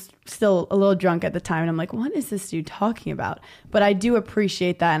I was still a little drunk at the time, and I'm like, what is this dude talking about? But I do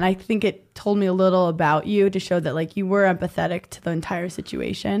appreciate that, and I think it told me a little about you to show that like you were empathetic to the entire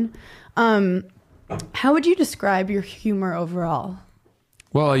situation. How would you describe your humor overall?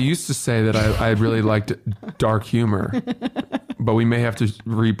 Well, I used to say that I really liked dark humor, but we may have to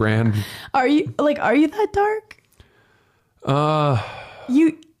rebrand. Are you that dark?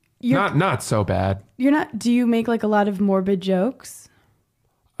 You're not so bad. You're not. Do you make like a lot of morbid jokes?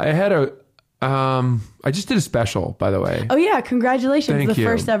 I had I just did a special, by the way. Oh yeah, congratulations! Thank you.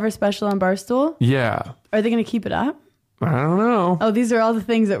 First ever special on Barstool. Yeah. Are they going to keep it up? I don't know. Oh, these are all the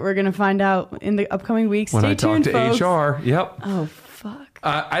things that we're going to find out in the upcoming weeks. When Stay I tuned, talk to folks. HR. Yep. Oh fuck.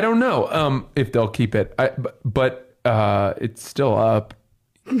 I don't know if they'll keep it, but it's still up.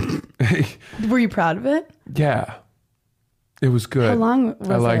 Were you proud of it? Yeah. It was good. How long was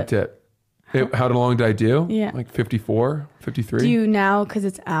it? I liked it. How long did I do? Yeah. Like 54, 53? Do you now, because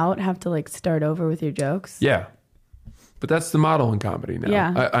it's out, have to like start over with your jokes? Yeah. But that's the model in comedy now. Yeah.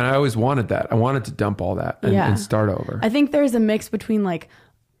 And I always wanted that. I wanted to dump all that and start over. I think there's a mix between like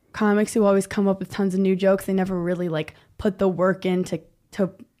comics who always come up with tons of new jokes. They never really like put the work in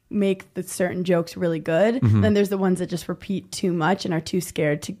to make the certain jokes really good. Mm-hmm. Then there's the ones that just repeat too much and are too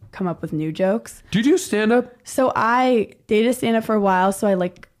scared to come up with new jokes. Do you do stand-up? So I dated stand-up for a while. So I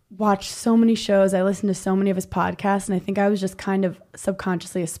like watched so many shows. I listened to so many of his podcasts. And I think I was just kind of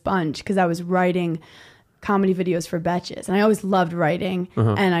subconsciously a sponge because I was writing comedy videos for Betches. And I always loved writing.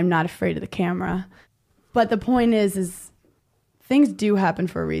 And I'm not afraid of the camera. But the point is things do happen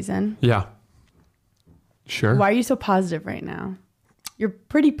for a reason. Yeah. Sure. Why are you so positive right now? You're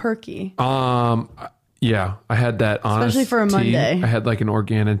pretty perky. Yeah, I had that honest Especially for a tea. Monday. I had like an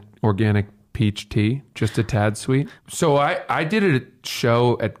organic peach tea, just a tad sweet. So I did a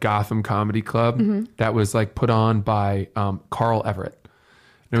show at Gotham Comedy Club that was like put on by Carl Everett.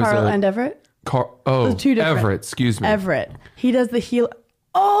 Carl and Everett? Two different. Everett, excuse me. Everett. He does the heel.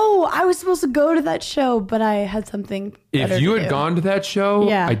 Oh, I was supposed to go to that show, but I had something better If you to had do. gone to that show,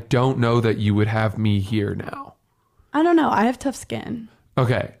 Yeah. I don't know that you would have me here now. I don't know. I have tough skin.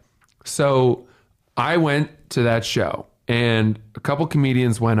 Okay. So I went to that show and a couple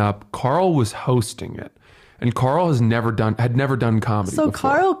comedians went up. Carl was hosting it. And Carl had never done comedy So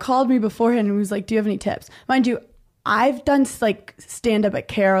before. Carl called me beforehand and was like, "Do you have any tips?" Mind you, I've done like stand up at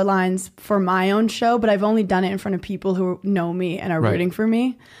Caroline's for my own show, but I've only done it in front of people who know me and are rooting for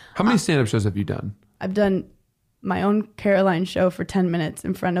me. How many stand-up shows have you done? I've done my own Caroline show for 10 minutes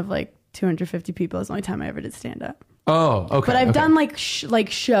in front of like 250 people. It's the only time I ever did stand up. Oh, okay. But I've done like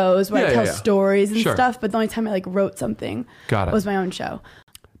shows where I tell stories and stuff, but the only time I like wrote something was my own show.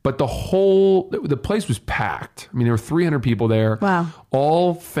 But the place was packed. I mean, there were 300 people there. Wow.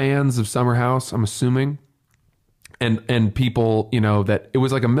 All fans of Summer House, I'm assuming. And people, that it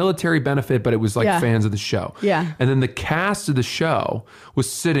was like a military benefit, but it was like fans of the show. Yeah. And then the cast of the show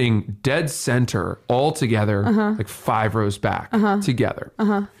was sitting dead center all together, like 5 rows back together.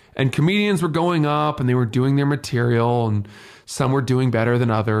 And comedians were going up and they were doing their material and some were doing better than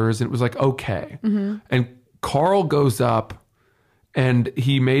others. And it was like, okay. And Carl goes up and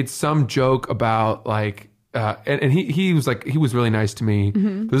he made some joke about like, and he was like, he was really nice to me.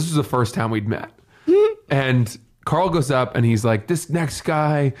 This was the first time we'd met. And Carl goes up and he's like, this next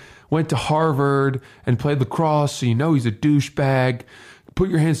guy went to Harvard and played lacrosse, so he's a douchebag. Put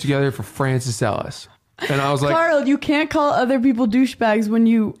your hands together for Francis Ellis. And I was like, Carl, you can't call other people douchebags when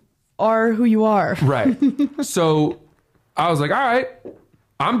you are who you are. Right. So I was like, all right,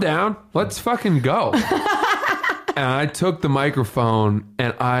 I'm down. Let's fucking go. And I took the microphone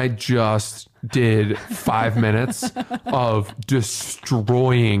and I just did 5 minutes of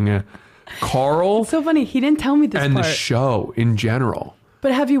destroying Carl. It's so funny. He didn't tell me this and part. the show in general.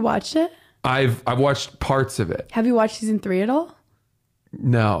 But have you watched it? I've watched parts of it. Have you watched season 3 at all?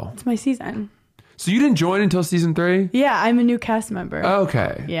 No. It's my season. So you didn't join until season 3? Yeah, I'm a new cast member.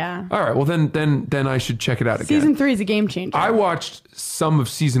 Okay. Yeah. All right. Well, then I should check it out again. Season 3 is a game changer. I watched some of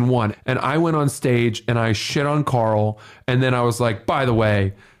season 1 and I went on stage and I shit on Carl. And then I was like, by the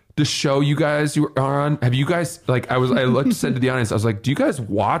way, the show you guys are on, have you guys, like, I said to the audience, I was like, do you guys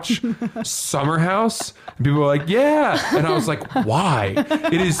watch Summer House? And people were like, yeah. And I was like, why?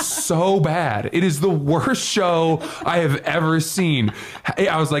 It is so bad. It is the worst show I have ever seen.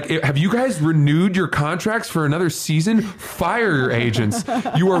 I was like, have you guys renewed your contracts for another season? Fire your agents.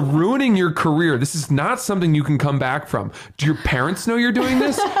 You are ruining your career. This is not something you can come back from. Do your parents know you're doing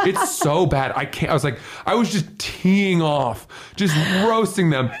this? It's so bad. I was just teeing off, just roasting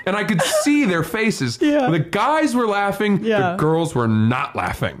them. And I could see their faces. Yeah. The guys were laughing. Yeah. The girls were not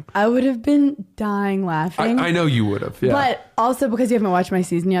laughing. I would have been dying laughing. I know you would have. Yeah. But also because you haven't watched my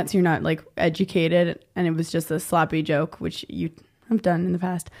season yet, so you're not like educated, and it was just a sloppy joke, which I've done in the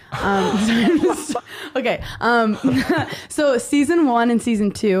past. Okay. So season 1 and season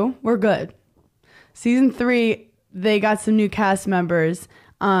 2 were good. Season 3, they got some new cast members.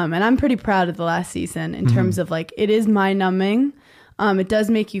 And I'm pretty proud of the last season in terms of like, it is mind numbing. It does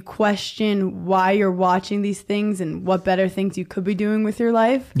make you question why you're watching these things and what better things you could be doing with your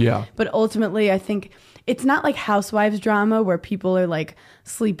life. Yeah. But ultimately, I think it's not like housewives drama where people are like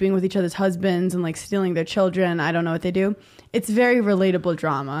sleeping with each other's husbands and like stealing their children. I don't know what they do. It's very relatable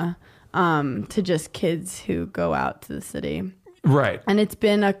drama to just kids who go out to the city. Right. And it's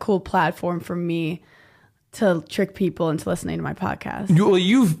been a cool platform for me to trick people into listening to my podcast.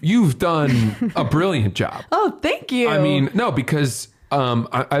 You've done a brilliant job. Oh, thank you. I mean, no, because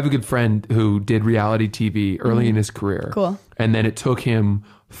I have a good friend who did reality TV early in his career. Cool. And then it took him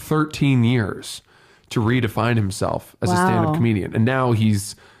 13 years to redefine himself as a stand-up comedian. And now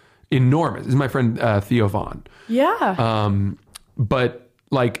he's enormous. This is my friend Theo Vaughn. Yeah. But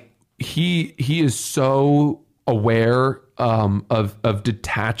like he is so aware of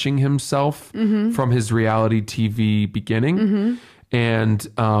detaching himself from his reality TV beginning. And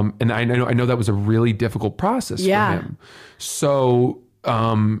I know that was a really difficult process for him. So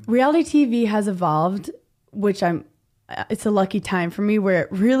reality TV has evolved, which it's a lucky time for me, where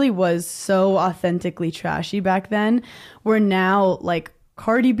it really was so authentically trashy back then, where now like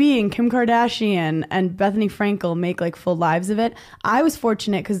Cardi B and Kim Kardashian and Bethany Frankel make like full lives of it. I was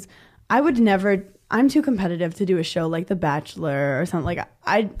fortunate because I'm too competitive to do a show like The Bachelor or something. Like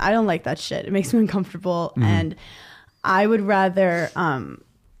I don't like that shit. It makes me uncomfortable. And I would rather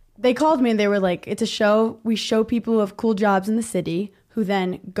They called me and they were like, it's a show. We show people who have cool jobs in the city who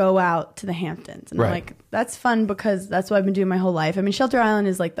then go out to the Hamptons. And I'm like, that's fun because that's what I've been doing my whole life. I mean, Shelter Island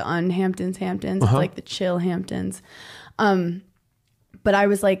is like the un-Hamptons. It's like the chill Hamptons. But I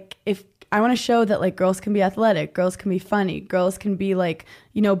was like, if I want to show that like girls can be athletic, girls can be funny, girls can be like,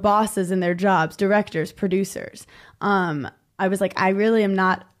 you know, bosses in their jobs, directors, producers. I was like, I'm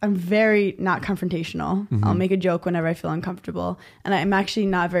very not confrontational. I'll make a joke whenever I feel uncomfortable. And I'm actually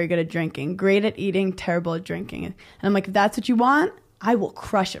not very good at drinking. Great at eating, terrible at drinking. And I'm like, if that's what you want, I will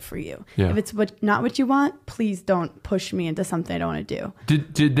crush it for you. Yeah. If it's not what you want, please don't push me into something I don't want to do.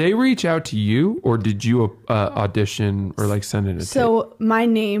 Did they reach out to you, or did you audition or like send in a tape? So my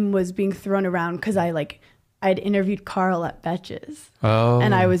name was being thrown around because I'd interviewed Carl at Betches. Oh.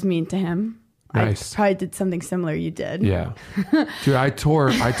 And I was mean to him. Nice. I probably did something similar you did. Yeah. Dude, I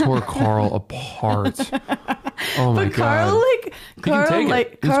tore Carl apart. Oh my God.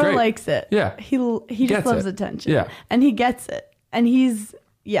 Carl likes it. Yeah. He just loves attention. Yeah. And he gets it. And he's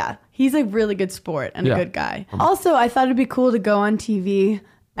a really good sport and a good guy. Also, I thought it'd be cool to go on TV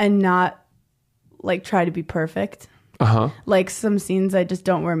and not like try to be perfect. Like some scenes I just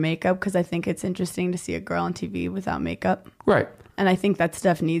don't wear makeup because I think it's interesting to see a girl on TV without makeup. Right. And I think that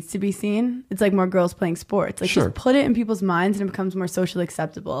stuff needs to be seen. It's like more girls playing sports. Like just put it in people's minds and it becomes more socially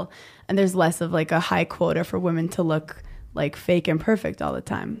acceptable. And there's less of like a high quota for women to look like fake and perfect all the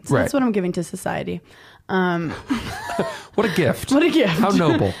time. So that's what I'm giving to society. What a gift. What a gift. How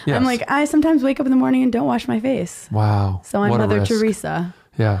noble. Yes. I'm like, I sometimes wake up in the morning and don't wash my face. Wow. So I'm Mother Teresa.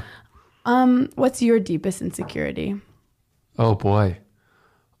 Yeah. What's your deepest insecurity? Oh boy.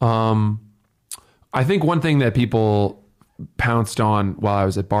 I think one thing that people pounced on while I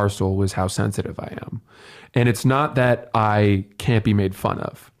was at Barstool was how sensitive I am. And it's not that I can't be made fun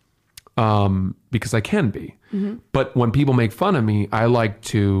of, because I can be. But when people make fun of me, I like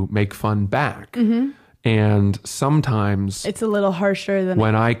to make fun back. And sometimes it's a little harsher than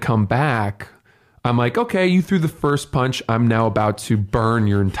when I come back, I'm like, okay, you threw the first punch. I'm now about to burn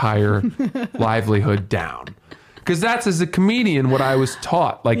your entire livelihood down. Because that's, as a comedian, what I was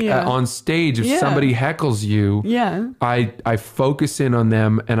taught. Like on stage, if somebody heckles you, I focus in on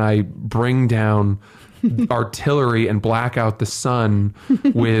them and I bring down artillery and black out the sun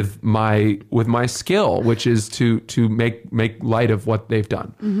with my skill, which is to make light of what they've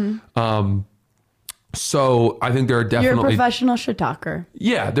done. So I think there are definitely... You're a professional shit talker.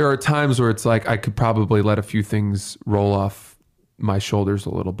 Yeah, there are times where it's like I could probably let a few things roll off my shoulders a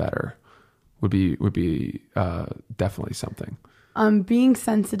little better. Would be definitely something. Being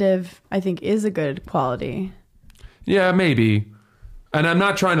sensitive, I think, is a good quality. Yeah, maybe. And I'm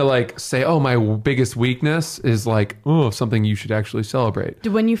not trying to like say, oh, my biggest weakness is like, oh, something you should actually celebrate.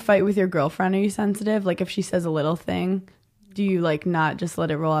 When you fight with your girlfriend, are you sensitive? Like if she says a little thing, do you like not just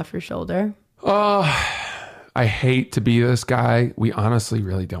let it roll off your shoulder? I hate to be this guy. We honestly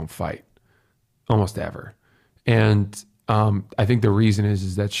really don't fight almost ever. And I think the reason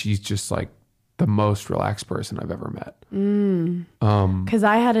is that she's just like the most relaxed person I've ever met. Because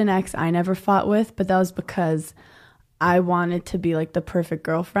I had an ex I never fought with, but that was because I wanted to be like the perfect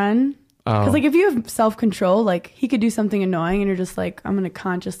girlfriend. Because like if you have self-control, like he could do something annoying and you're just like, I'm going to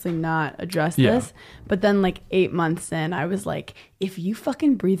consciously not address this. But then like 8 months in, I was like, if you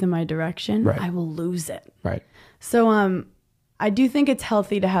fucking breathe in my direction, I will lose it. Right. So I do think it's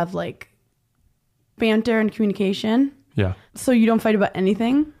healthy to have like banter and communication. Yeah. So you don't fight about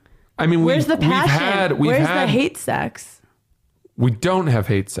anything. I mean, where's the passion? Where's the hate sex? We don't have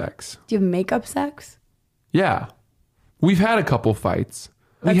hate sex. Do you have makeup sex? Yeah. We've had a couple fights.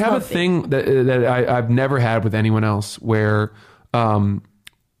 We have a thing that I've never had with anyone else where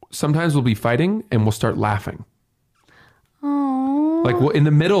sometimes we'll be fighting and we'll start laughing. Oh. Like in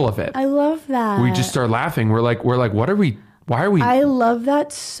the middle of it. I love that. We just start laughing. We're like, what are we? Why are we? I love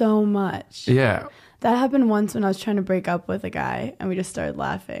that so much. Yeah. That happened once when I was trying to break up with a guy and we just started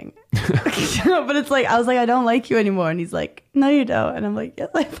laughing. But it's like, I was like, I don't like you anymore. And he's like, no, you don't. And I'm like, yes,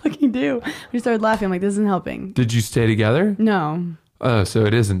 I fucking do. We started laughing. I'm like, this isn't helping. Did you stay together? No. Oh, so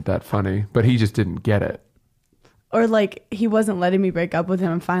it isn't that funny, but he just didn't get it. Or like he wasn't letting me break up with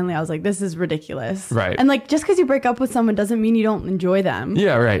him. And finally I was like, this is ridiculous. Right. And like, just because you break up with someone doesn't mean you don't enjoy them.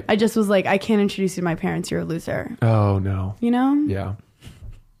 Yeah, right. I just was like, I can't introduce you to my parents. You're a loser. Oh, no. You know? Yeah.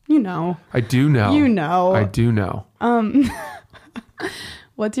 You know. I do know. You know. I do know.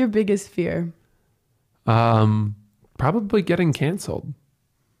 What's your biggest fear? Probably getting canceled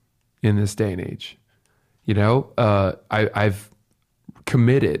in this day and age. You know, I've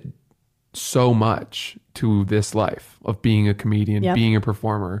committed so much to this life of being a comedian, being a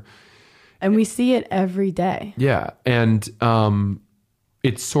performer. And we see it every day. Yeah. And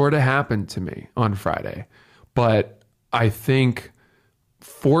it sort of happened to me on Friday. But I think,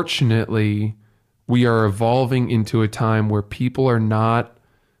 fortunately, we are evolving into a time where people are not,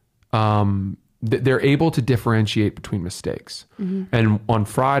 they're able to differentiate between mistakes. And on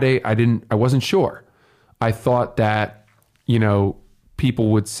Friday, I wasn't sure. I thought that,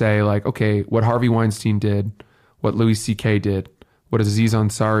 people would say like, okay, what Harvey Weinstein did, what Louis C.K. did, what Aziz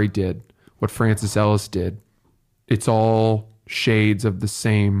Ansari did, what Francis Ellis did, it's all shades of the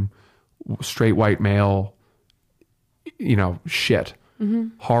same straight white male, shit,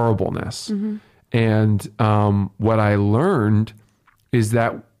 horribleness. And what I learned is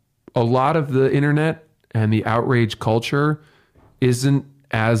that a lot of the internet and the outrage culture isn't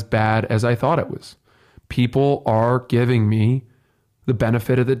as bad as I thought it was. People are giving me the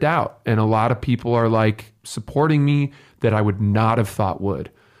benefit of the doubt. And a lot of people are like supporting me that I would not have thought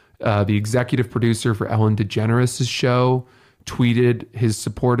would. The executive producer for Ellen DeGeneres' show tweeted his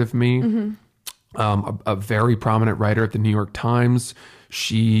support of me. A very prominent writer at the New York Times,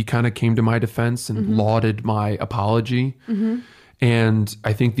 she kind of came to my defense and lauded my apology. And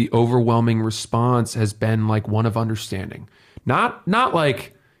I think the overwhelming response has been like one of understanding. Not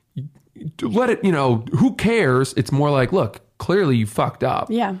like, let it, who cares? It's more like, look, clearly you fucked up.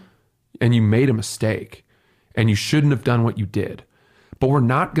 Yeah. And you made a mistake and you shouldn't have done what you did. But we're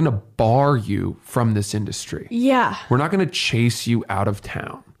not going to bar you from this industry. Yeah. We're not going to chase you out of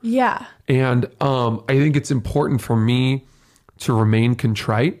town. Yeah. And I think it's important for me to remain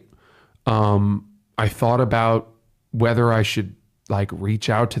contrite. I thought about whether I should like reach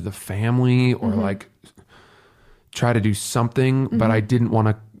out to the family or like try to do something, but I didn't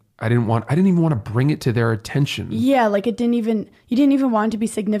even want to bring it to their attention. Yeah, like you didn't even want it to be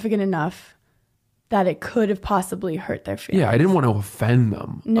significant enough that it could have possibly hurt their feelings. Yeah, I didn't want to offend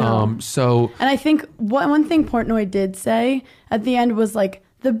them. No. And I think one thing Portnoy did say at the end was like,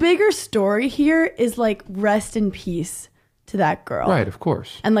 the bigger story here is like, rest in peace to that girl. Right, of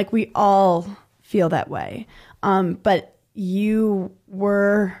course. And like, we all feel that way. But you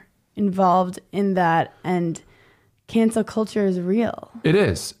were involved in that, and cancel culture is real. It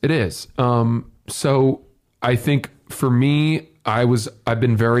is. So I think for me, I've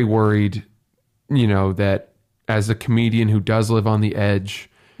been very worried, that as a comedian who does live on the edge,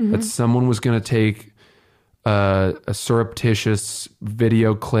 that someone was going to take a surreptitious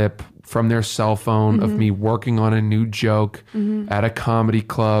video clip from their cell phone of me working on a new joke at a comedy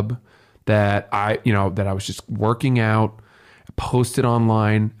club that I was just working out, posted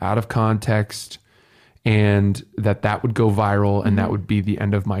online out of context, and that would go viral and that would be the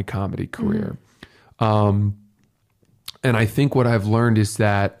end of my comedy career. And I think what I've learned is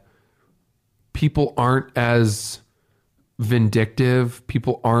that people aren't as vindictive.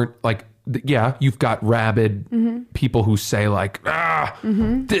 People aren't like, yeah, you've got rabid people who say like,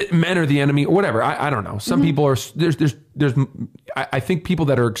 men are the enemy or whatever. I don't know. Some people are, I think people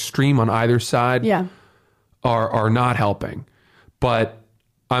that are extreme on either side are not helping. But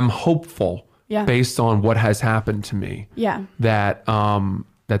I'm hopeful based on what has happened to me that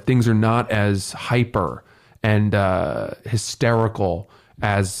things are not as hyper and hysterical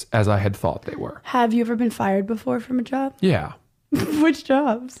as I had thought they were. Have you ever been fired before from a job? Yeah. Which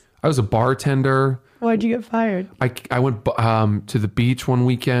jobs? I was a bartender. Why'd you get fired? I went to the beach one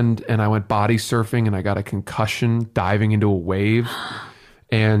weekend and I went body surfing and I got a concussion diving into a wave.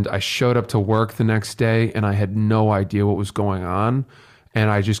 And I showed up to work the next day and I had no idea what was going on. And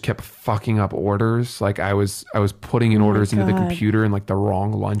I just kept fucking up orders. Like I was putting in orders into the computer and like the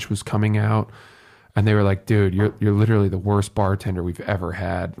wrong lunch was coming out. And they were like, dude, you're literally the worst bartender we've ever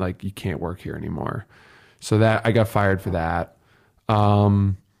had. Like you can't work here anymore. So that I got fired for that.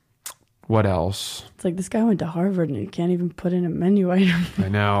 What else? It's like this guy went to Harvard and he can't even put in a menu item. I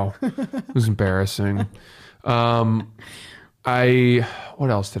know. It was embarrassing. What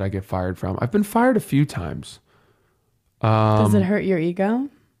else did I get fired from? I've been fired a few times. Does it hurt your ego?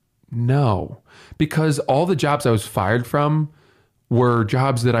 No, because all the jobs I was fired from were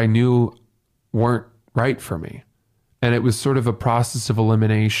jobs that I knew weren't right for me. And it was sort of a process of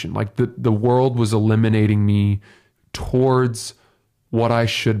elimination. Like the world was eliminating me towards what I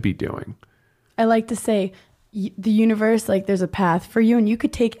should be doing. I like to say the universe, like there's a path for you and you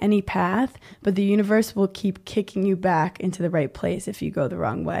could take any path, but the universe will keep kicking you back into the right place if you go the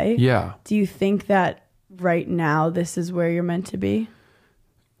wrong way. Yeah. Do you think that right now this is where you're meant to be?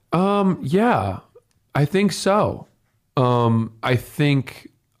 Yeah, I think so. I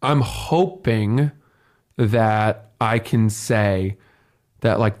think I'm hoping that I can say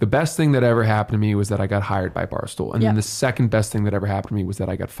that like the best thing that ever happened to me was that I got hired by Barstool. And then the second best thing that ever happened to me was that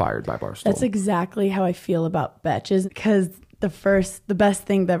I got fired by Barstool. That's exactly how I feel about Betches, because the best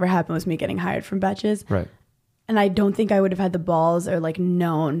thing that ever happened was me getting hired from Betches. Right. And I don't think I would have had the balls or like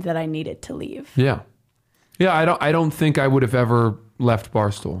known that I needed to leave. Yeah. Yeah. I don't think I would have ever left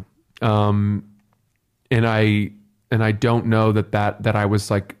Barstool. And I don't know that I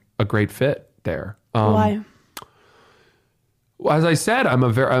was like a great fit there. Why? As I said, I'm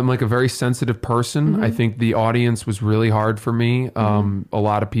like a very sensitive person. Mm-hmm. I think the audience was really hard for me. A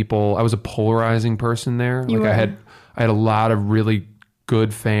lot of people, I was a polarizing person there. You like were. I had a lot of really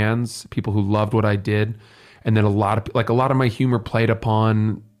good fans, people who loved what I did. And then a lot of my humor played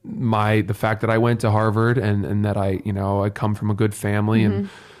upon the fact that I went to Harvard and that I come from a good family and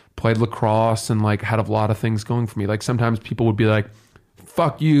played lacrosse and like had a lot of things going for me. Like sometimes people would be like,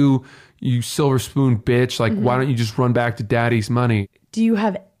 fuck you, you silver spoon bitch. Like, why don't you just run back to daddy's money? Do you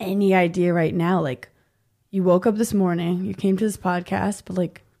have any idea right now? Like, you woke up this morning, you came to this podcast, but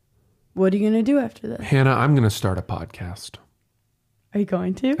like, what are you going to do after this? Hannah, I'm going to start a podcast. Are you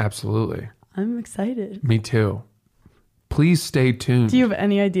going to? Absolutely. I'm excited. Me too. Please stay tuned. Do you have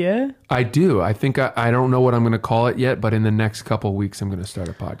any idea? I do. I think I don't know what I'm going to call it yet, but in the next couple of weeks, I'm going to start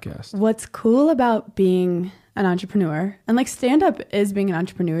a podcast. What's cool about being an entrepreneur, and like stand-up is being an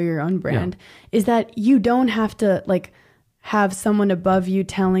entrepreneur, your own brand, is that you don't have to like have someone above you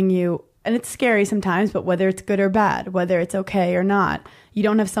telling you, and it's scary sometimes, but whether it's good or bad, whether it's okay or not, you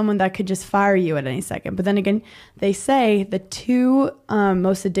don't have someone that could just fire you at any second. But then again, they say the two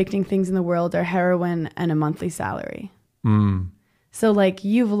most addicting things in the world are heroin and a monthly salary. So like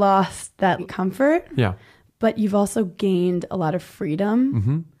you've lost that comfort, but you've also gained a lot of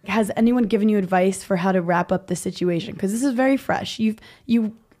freedom. Has anyone given you advice for how to wrap up the situation? Because this is very fresh. You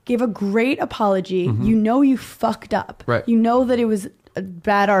gave a great apology. You know you fucked up. Right. You know that it was a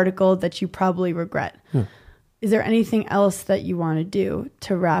bad article that you probably regret. Is there anything else that you want to do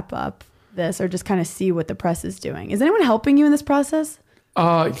to wrap up this or just kind of see what the press is doing? Is anyone helping you in this process?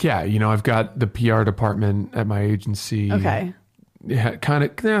 Yeah, I've got the PR department at my agency. Okay. Yeah, kind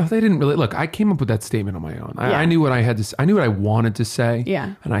of. Yeah, they didn't really look. I came up with that statement on my own. I knew what I had to say. I knew what I wanted to say.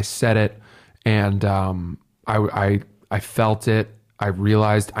 Yeah. And I said it, and I felt it. I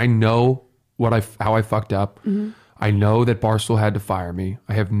realized I know how I fucked up. I know that Barstool had to fire me.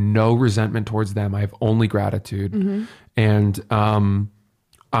 I have no resentment towards them. I have only gratitude, and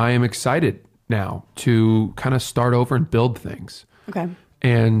I am excited now to kind of start over and build things. Okay.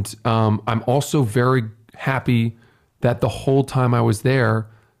 And I'm also very happy that the whole time I was there,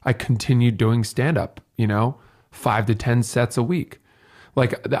 I continued doing stand-up, 5 to 10 sets a week.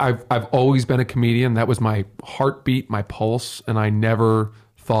 Like I've always been a comedian. That was my heartbeat, my pulse. And I never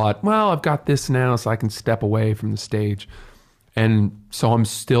thought, well, I've got this now so I can step away from the stage. And so I'm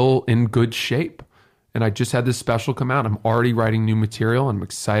still in good shape. And I just had this special come out. I'm already writing new material and I'm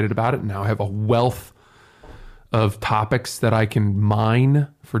excited about it. And now I have a wealth of topics that I can mine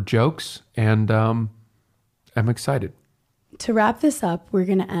for jokes. And I'm excited. To wrap this up, we're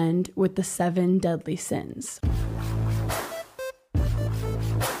going to end with the 7 deadly sins.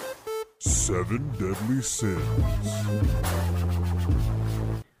 7 deadly sins.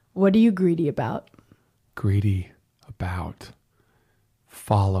 What are you greedy about? Greedy about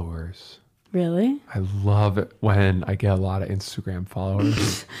followers. Really? I love it when I get a lot of Instagram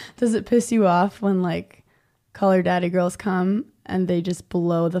followers. Does it piss you off when like Call Her Daddy girls come and they just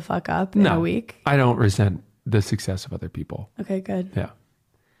blow the fuck up in a week? I don't resent the success of other people. Okay, good. Yeah.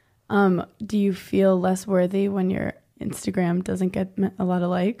 Do you feel less worthy when your Instagram doesn't get a lot of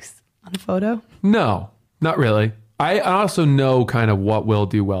likes on a photo? No, not really. I also know kind of what will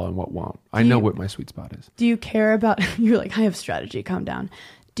do well and what won't. I know what my sweet spot is. Do you care about, you're like, I have strategy, calm down.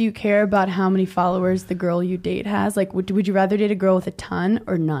 Do you care about how many followers the girl you date has? Like, would you rather date a girl with a ton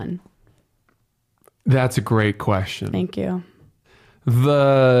or none? That's a great question. Thank you.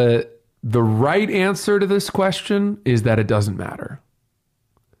 The right answer to this question is that it doesn't matter.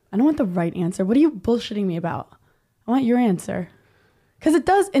 I don't want the right answer. What are you bullshitting me about? I want your answer. Because it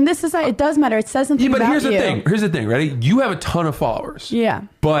does, in this society, it does matter. It says something about you. But here's the thing, ready? You have a ton of followers. Yeah.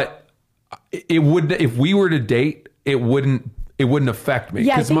 But it would, if we were to date, it wouldn't affect me.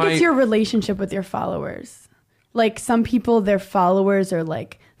 Yeah, I think it's your relationship with your followers. Like some people, their followers are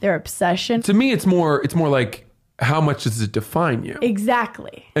like their obsession. To me, it's more like, how much does it define you?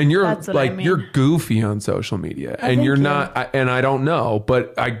 Exactly. And you're That's what like, I mean. you're goofy on social media and you're not, and I don't know,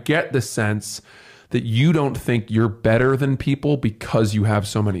 but I get the sense that you don't think you're better than people because you have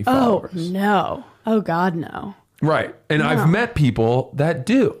so many followers. Oh, no. Oh, God, no. Right. And I've met people that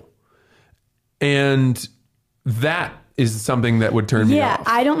do. And that is something that would turn me off.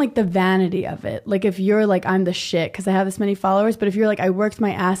 I don't like the vanity of it. Like if you're like, I'm the shit because I have this many followers, but if you're like, I worked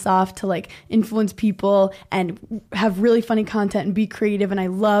my ass off to like influence people and have really funny content and be creative and I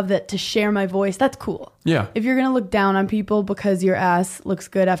love that to share my voice, that's cool. Yeah. If you're going to look down on people because your ass looks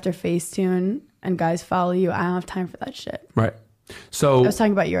good after Facetune and guys follow you, I don't have time for that shit. Right. So I was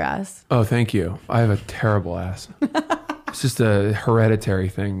talking about your ass. Oh, thank you. I have a terrible ass. It's just a hereditary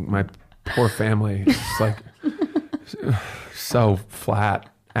thing. My poor family is just like so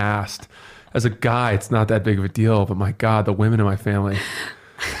flat-assed. As a guy, it's not that big of a deal, but my God, the women in my family,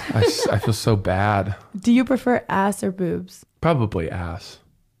 I feel so bad. Do you prefer ass or boobs? Probably ass.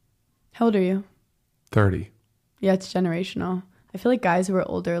 How old are you? 30. Yeah, it's generational. I feel like guys who are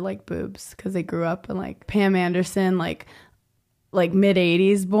older like boobs because they grew up in like Pam Anderson, like mid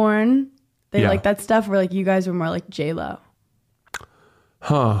 80s born. They like that stuff where like you guys were more like J-Lo.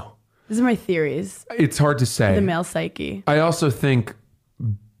 Huh. These are my theories. It's hard to say. The male psyche. I also think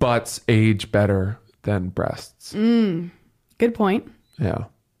butts age better than breasts. Good point. Yeah.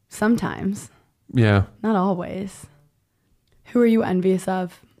 Sometimes. Yeah. Not always. Who are you envious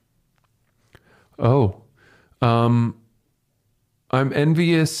of? Oh. I'm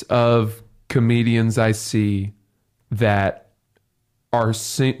envious of comedians I see that are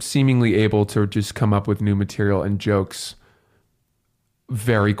seemingly able to just come up with new material and jokes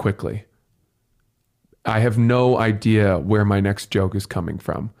very quickly. I have no idea where my next joke is coming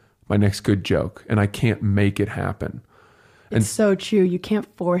from, my next good joke, and I can't make it happen. It's so true. You can't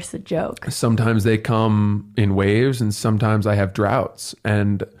force a joke. Sometimes they come in waves and sometimes I have droughts,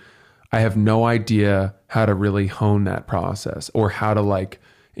 and I have no idea how to really hone that process or how to like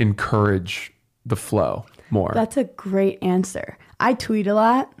encourage the flow more. That's a great answer. I tweet a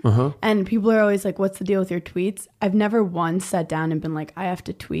lot and people are always like, what's the deal with your tweets? I've never once sat down and been like, I have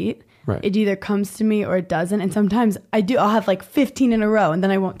to tweet. Right. It either comes to me or it doesn't. And sometimes I'll have like 15 in a row and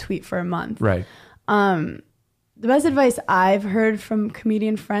then I won't tweet for a month. Right. The best advice I've heard from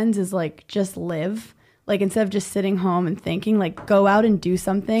comedian friends is like, just live. Like instead of just sitting home and thinking, like go out and do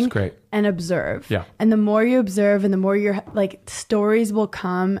something. That's great. And observe. Yeah. And the more you observe and the more you're like stories will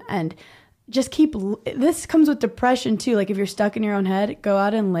come and just this comes with depression too. Like if you're stuck in your own head, go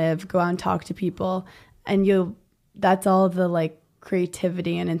out and live, go out and talk to people and that's all the like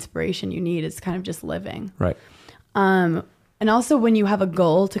creativity and inspiration you need is kind of just living. Right. And also when you have a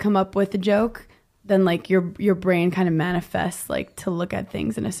goal to come up with a joke, then like your brain kind of manifests like to look at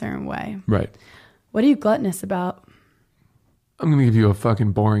things in a certain way. Right. What are you gluttonous about? I'm going to give you a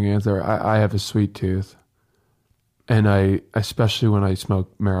fucking boring answer. I have a sweet tooth. And especially when I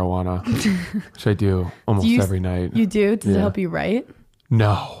smoke marijuana, which I do almost every night. You do? Does it help you write?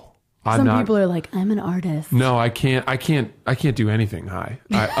 No. Some people are like, I'm an artist. No, I can't do anything high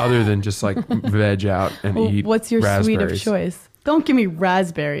other than just like veg out and eat. What's your sweet of choice? Don't give me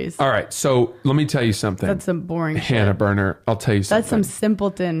raspberries. All right. So let me tell you something. That's some boring shit. Hannah Burner, I'll tell you something. That's some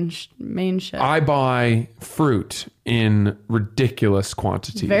simpleton main shit. I buy fruit in ridiculous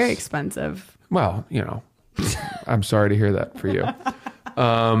quantities. Very expensive. Well, I'm sorry to hear that for you.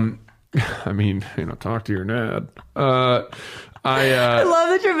 I mean, talk to your dad. I love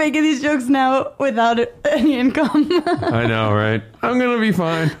that you're making these jokes now without any income. I know, right? I'm gonna be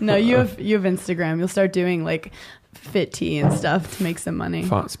fine. No, you have Instagram. You'll start doing like fit tea and stuff to make some money.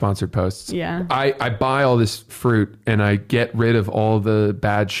 Sponsored posts. Yeah. I buy all this fruit and I get rid of all the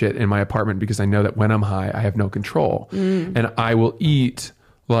bad shit in my apartment because I know that when I'm high, I have no control. And I will eat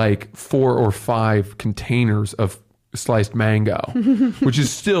like 4 or 5 containers of sliced mango, which is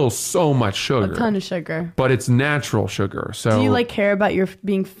still so much sugar. A ton of sugar. But it's natural sugar. So do you like care about your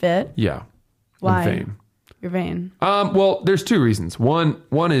being fit? Yeah. Why? I'm vain. You're vain. Well, there's 2 reasons.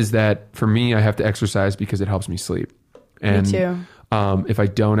 One is that for me, I have to exercise because it helps me sleep. And, me too. If I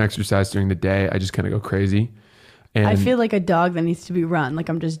don't exercise during the day, I just kind of go crazy. And I feel like a dog that needs to be run. Like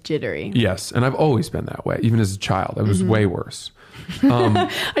I'm just jittery. Yes. And I've always been that way. Even as a child, I was way worse. I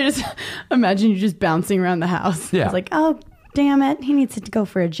just imagine you just bouncing around the house. Yeah. It's like, oh, damn it. He needs to go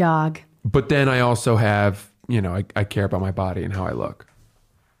for a jog. But then I also have, I care about my body and how I look.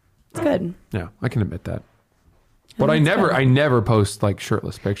 It's good. Yeah, I can admit that. But I never post like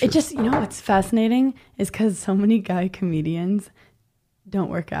shirtless pictures. It just, what's fascinating is because so many guy comedians don't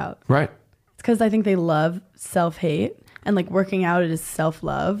work out. Right. It's because I think they love self-hate and like working out is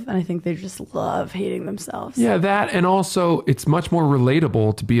self-love. And I think they just love hating themselves. Yeah, that. And also it's much more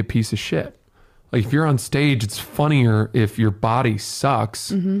relatable to be a piece of shit. Like if you're on stage, it's funnier if your body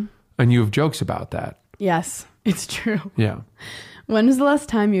sucks and you have jokes about that. Yes, it's true. Yeah. When was the last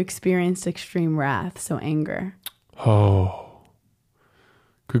time you experienced extreme wrath, so anger? Oh,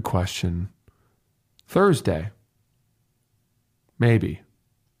 good question. Thursday. Maybe.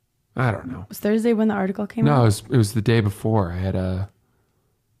 I don't know. Was Thursday when the article came No, out? it was the day before. I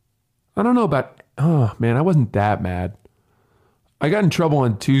don't know about, oh man, I wasn't that mad. I got in trouble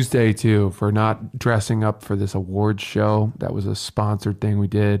on Tuesday too for not dressing up for this awards show. That was a sponsored thing we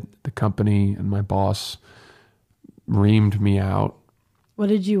did. The company and my boss reamed me out. What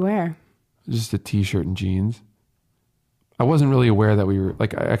did you wear? Just a t-shirt and jeans. I wasn't really aware that we were,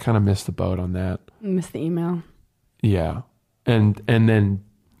 like, I kind of missed the boat on that. Missed the email. Yeah. And then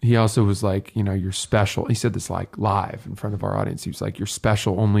he also was like, you know, you're special. He said this like live in front of our audience. He was like, you're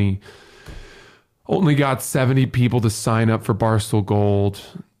special. Only got 70 people to sign up for Barstool Gold.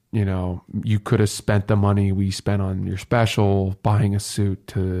 You know, you could have spent the money we spent on your special buying a suit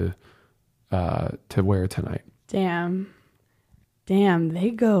to wear tonight. Damn,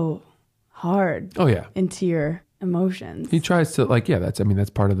 they go hard. Oh yeah. Into your emotions. He tries to that's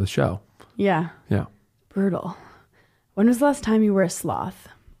part of the show. Yeah. Yeah. Brutal. When was the last time you were a sloth?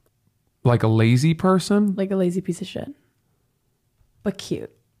 Like a lazy person? Like a lazy piece of shit. But cute.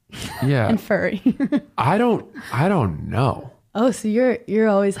 Yeah. And furry. I don't know. Oh, so you're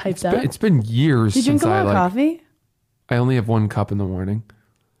always hyped up? It's been years Do you drink since a lot of coffee? I only have 1 cup in the morning.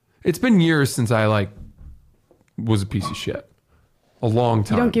 It's been years since I was a piece of shit. A long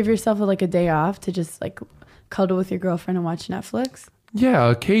time. You don't give yourself a day off to just cuddle with your girlfriend and watch Netflix? Yeah,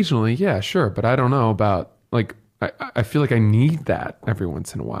 occasionally. Yeah, sure. But I don't know about I feel like I need that every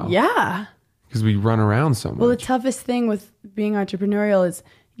once in a while. Yeah. Because we run around so much. Well, the toughest thing with being entrepreneurial is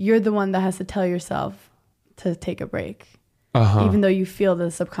you're the one that has to tell yourself to take a break. Uh-huh. Even though you feel the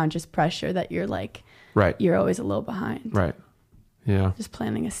subconscious pressure that you're right. You're always a little behind. Right. Yeah. Just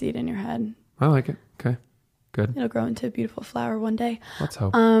planting a seed in your head. I like it. Okay. Good. It'll grow into a beautiful flower one day. Let's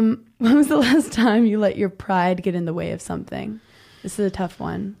hope. When was the last time you let your pride get in the way of something? This is a tough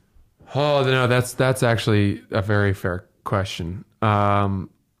one. Oh, no, that's actually a very fair question. You're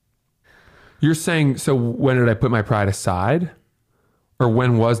saying, so when did I put my pride aside?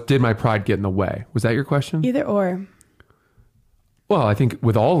 Or did my pride get in the way? Was that your question? Either or. Well, I think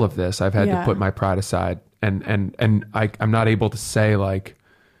with all of this, I've had to Yeah. put my pride aside and I'm not able to say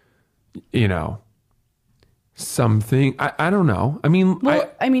something. I don't know. I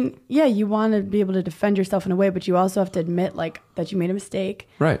mean, yeah, you want to be able to defend yourself in a way, but you also have to admit that you made a mistake.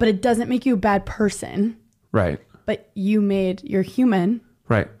 Right. But it doesn't make you a bad person. right. But you're human.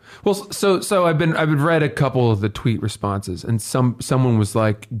 Right. Well, so I've read a couple of the tweet responses, and someone was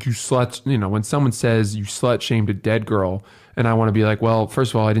like, "You slut," when someone says you slut shamed a dead girl, and I want to be like, well,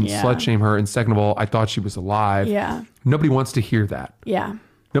 first of all, I didn't Yeah. slut shame her, and second of all, I thought she was alive. Yeah. Nobody wants to hear that. Yeah.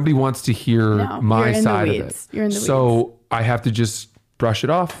 Nobody wants to hear No, my you're in the side of it. weeds. You're in the so I have to just brush it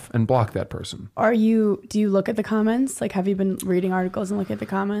off and block that person. Do you look at the comments? Have you been reading articles and look at the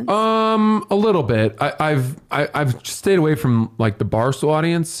comments? A little bit. I've stayed away from the Barstool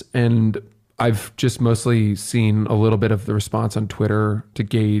audience, and I've just mostly seen a little bit of the response on Twitter to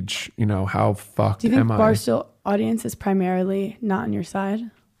gauge, how fucked Do you think am I? Barstool audience is primarily not on your side?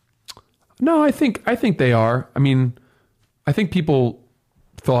 No, I think they are. I mean, I think people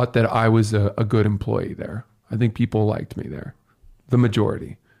thought that I was a good employee there. I think people liked me there. The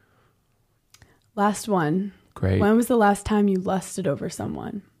majority. Last one. Great. When was the last time you lusted over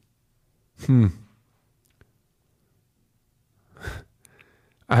someone? Am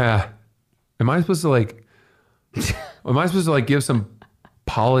I supposed to give some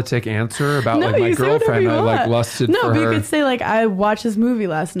politic answer about No, my you say whatever girlfriend you I want. lusted No, for but her? you could say I watched this movie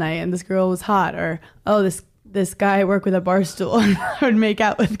last night and this girl was hot, or oh, this guy I work with at Barstool and I would make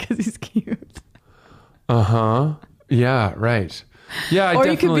out with because he's cute. Yeah, right. Yeah, Or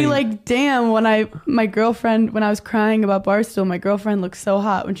you could be like, damn, when I was crying about Barstool, my girlfriend looked so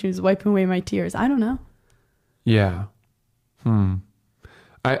hot when she was wiping away my tears. I don't know. Yeah.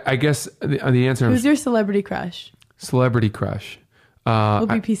 I guess the answer Who's is your celebrity crush? celebrity crush. We'll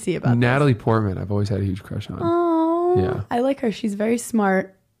be PC about Natalie Portman. I've always had a huge crush on. Oh, Yeah. I like her. She's very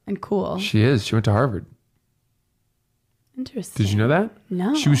smart and cool. She is. She went to Harvard. Interesting. Did you know that?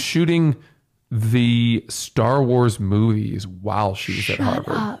 No. She was shooting the Star Wars movies while she was at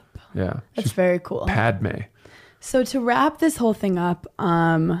Harvard. Up. Yeah. That's She's very cool. Padme. So to wrap this whole thing up,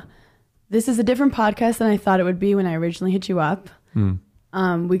 this is a different podcast than I thought it would be when I originally hit you up.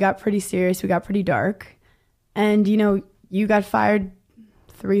 We got pretty serious. We got pretty dark. And, you got fired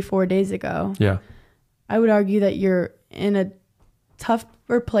 3-4 days ago. Yeah. I would argue that you're in a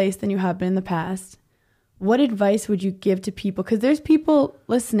tougher place than you have been in the past. What advice would you give to people? Because there's people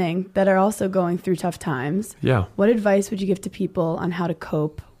listening that are also going through tough times. Yeah. What advice would you give to people on how to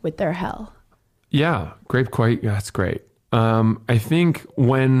cope with their hell? Yeah. That's great. I think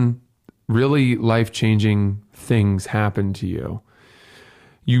when really life-changing things happen to you,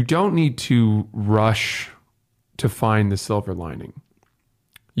 you don't need to rush to find the silver lining.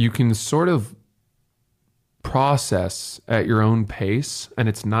 You can sort of process at your own pace, and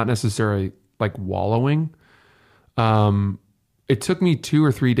it's not necessarily like wallowing. It took me 2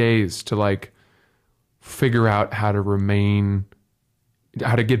 or 3 days to like figure out how to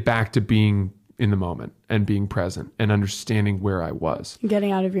get back to being in the moment and being present and understanding where I was.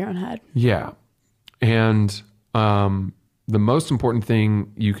 Getting out of your own head. Yeah. And the most important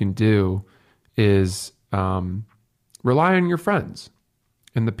thing you can do is rely on your friends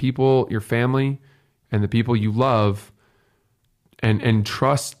and the people, your family, and the people you love, and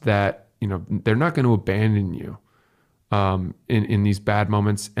trust that, you know, they're not going to abandon you in these bad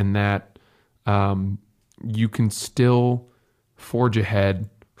moments, and that you can still forge ahead.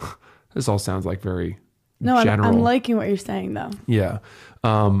 This all sounds like very general. I'm liking what you're saying, though. Yeah.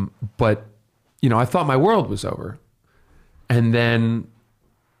 But, you know, I thought my world was over. And then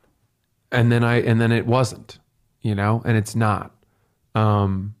it wasn't, you know, and it's not.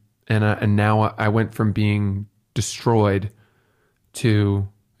 And now I went from being destroyed to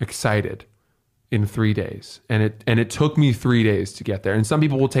excited in 3 days. And it took me 3 days to get there. And some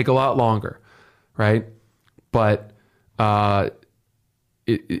people will take a lot longer, right? But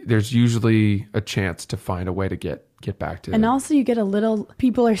there's usually a chance to find a way to get back to it. And also you get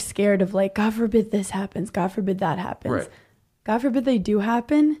people are scared of like, God forbid this happens. God forbid that happens. Right. God forbid they do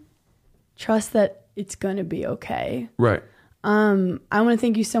happen. Trust that it's going to be okay. Right. I want to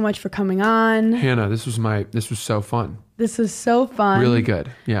thank you so much for coming on. Hannah, this was so fun. This was so fun. Really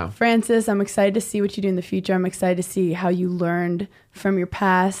good. Yeah. Francis, I'm excited to see what you do in the future. I'm excited to see how you learned from your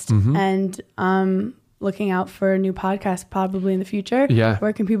past, and looking out for a new podcast probably in the future. Yeah.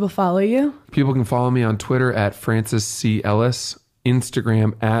 Where can people follow you? People can follow me on Twitter at Francis C. Ellis,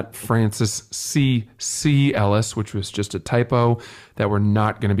 Instagram at Francis C. Ellis, which was just a typo that we're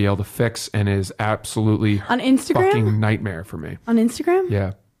not going to be able to fix and is absolutely on Instagram? Fucking nightmare for me. On Instagram?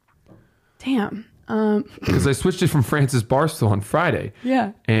 Yeah. Damn. Because I switched it from Francis Barstool on Friday.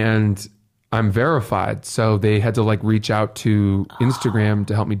 Yeah. And I'm verified, so they had to like reach out to Instagram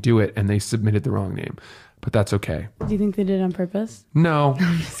to help me do it, and they submitted the wrong name. But that's okay. Do you think they did it on purpose? No.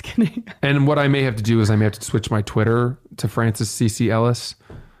 I'm just kidding. And what I may have to do is I may have to switch my Twitter to Francis CC Ellis.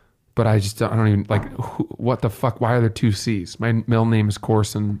 But I don't even like, what the fuck? Why are there 2 C's? My middle name is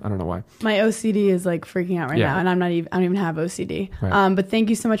Corson. I don't know why. My OCD is like freaking out right now, and I don't even have OCD. Right. But thank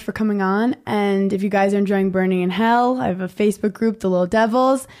you so much for coming on. And if you guys are enjoying Burning in Hell, I have a Facebook group, The Little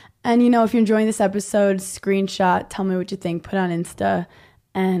Devils. And, you know, if you're enjoying this episode, screenshot, tell me what you think, put on Insta,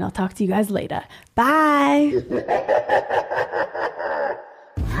 and I'll talk to you guys later. Bye.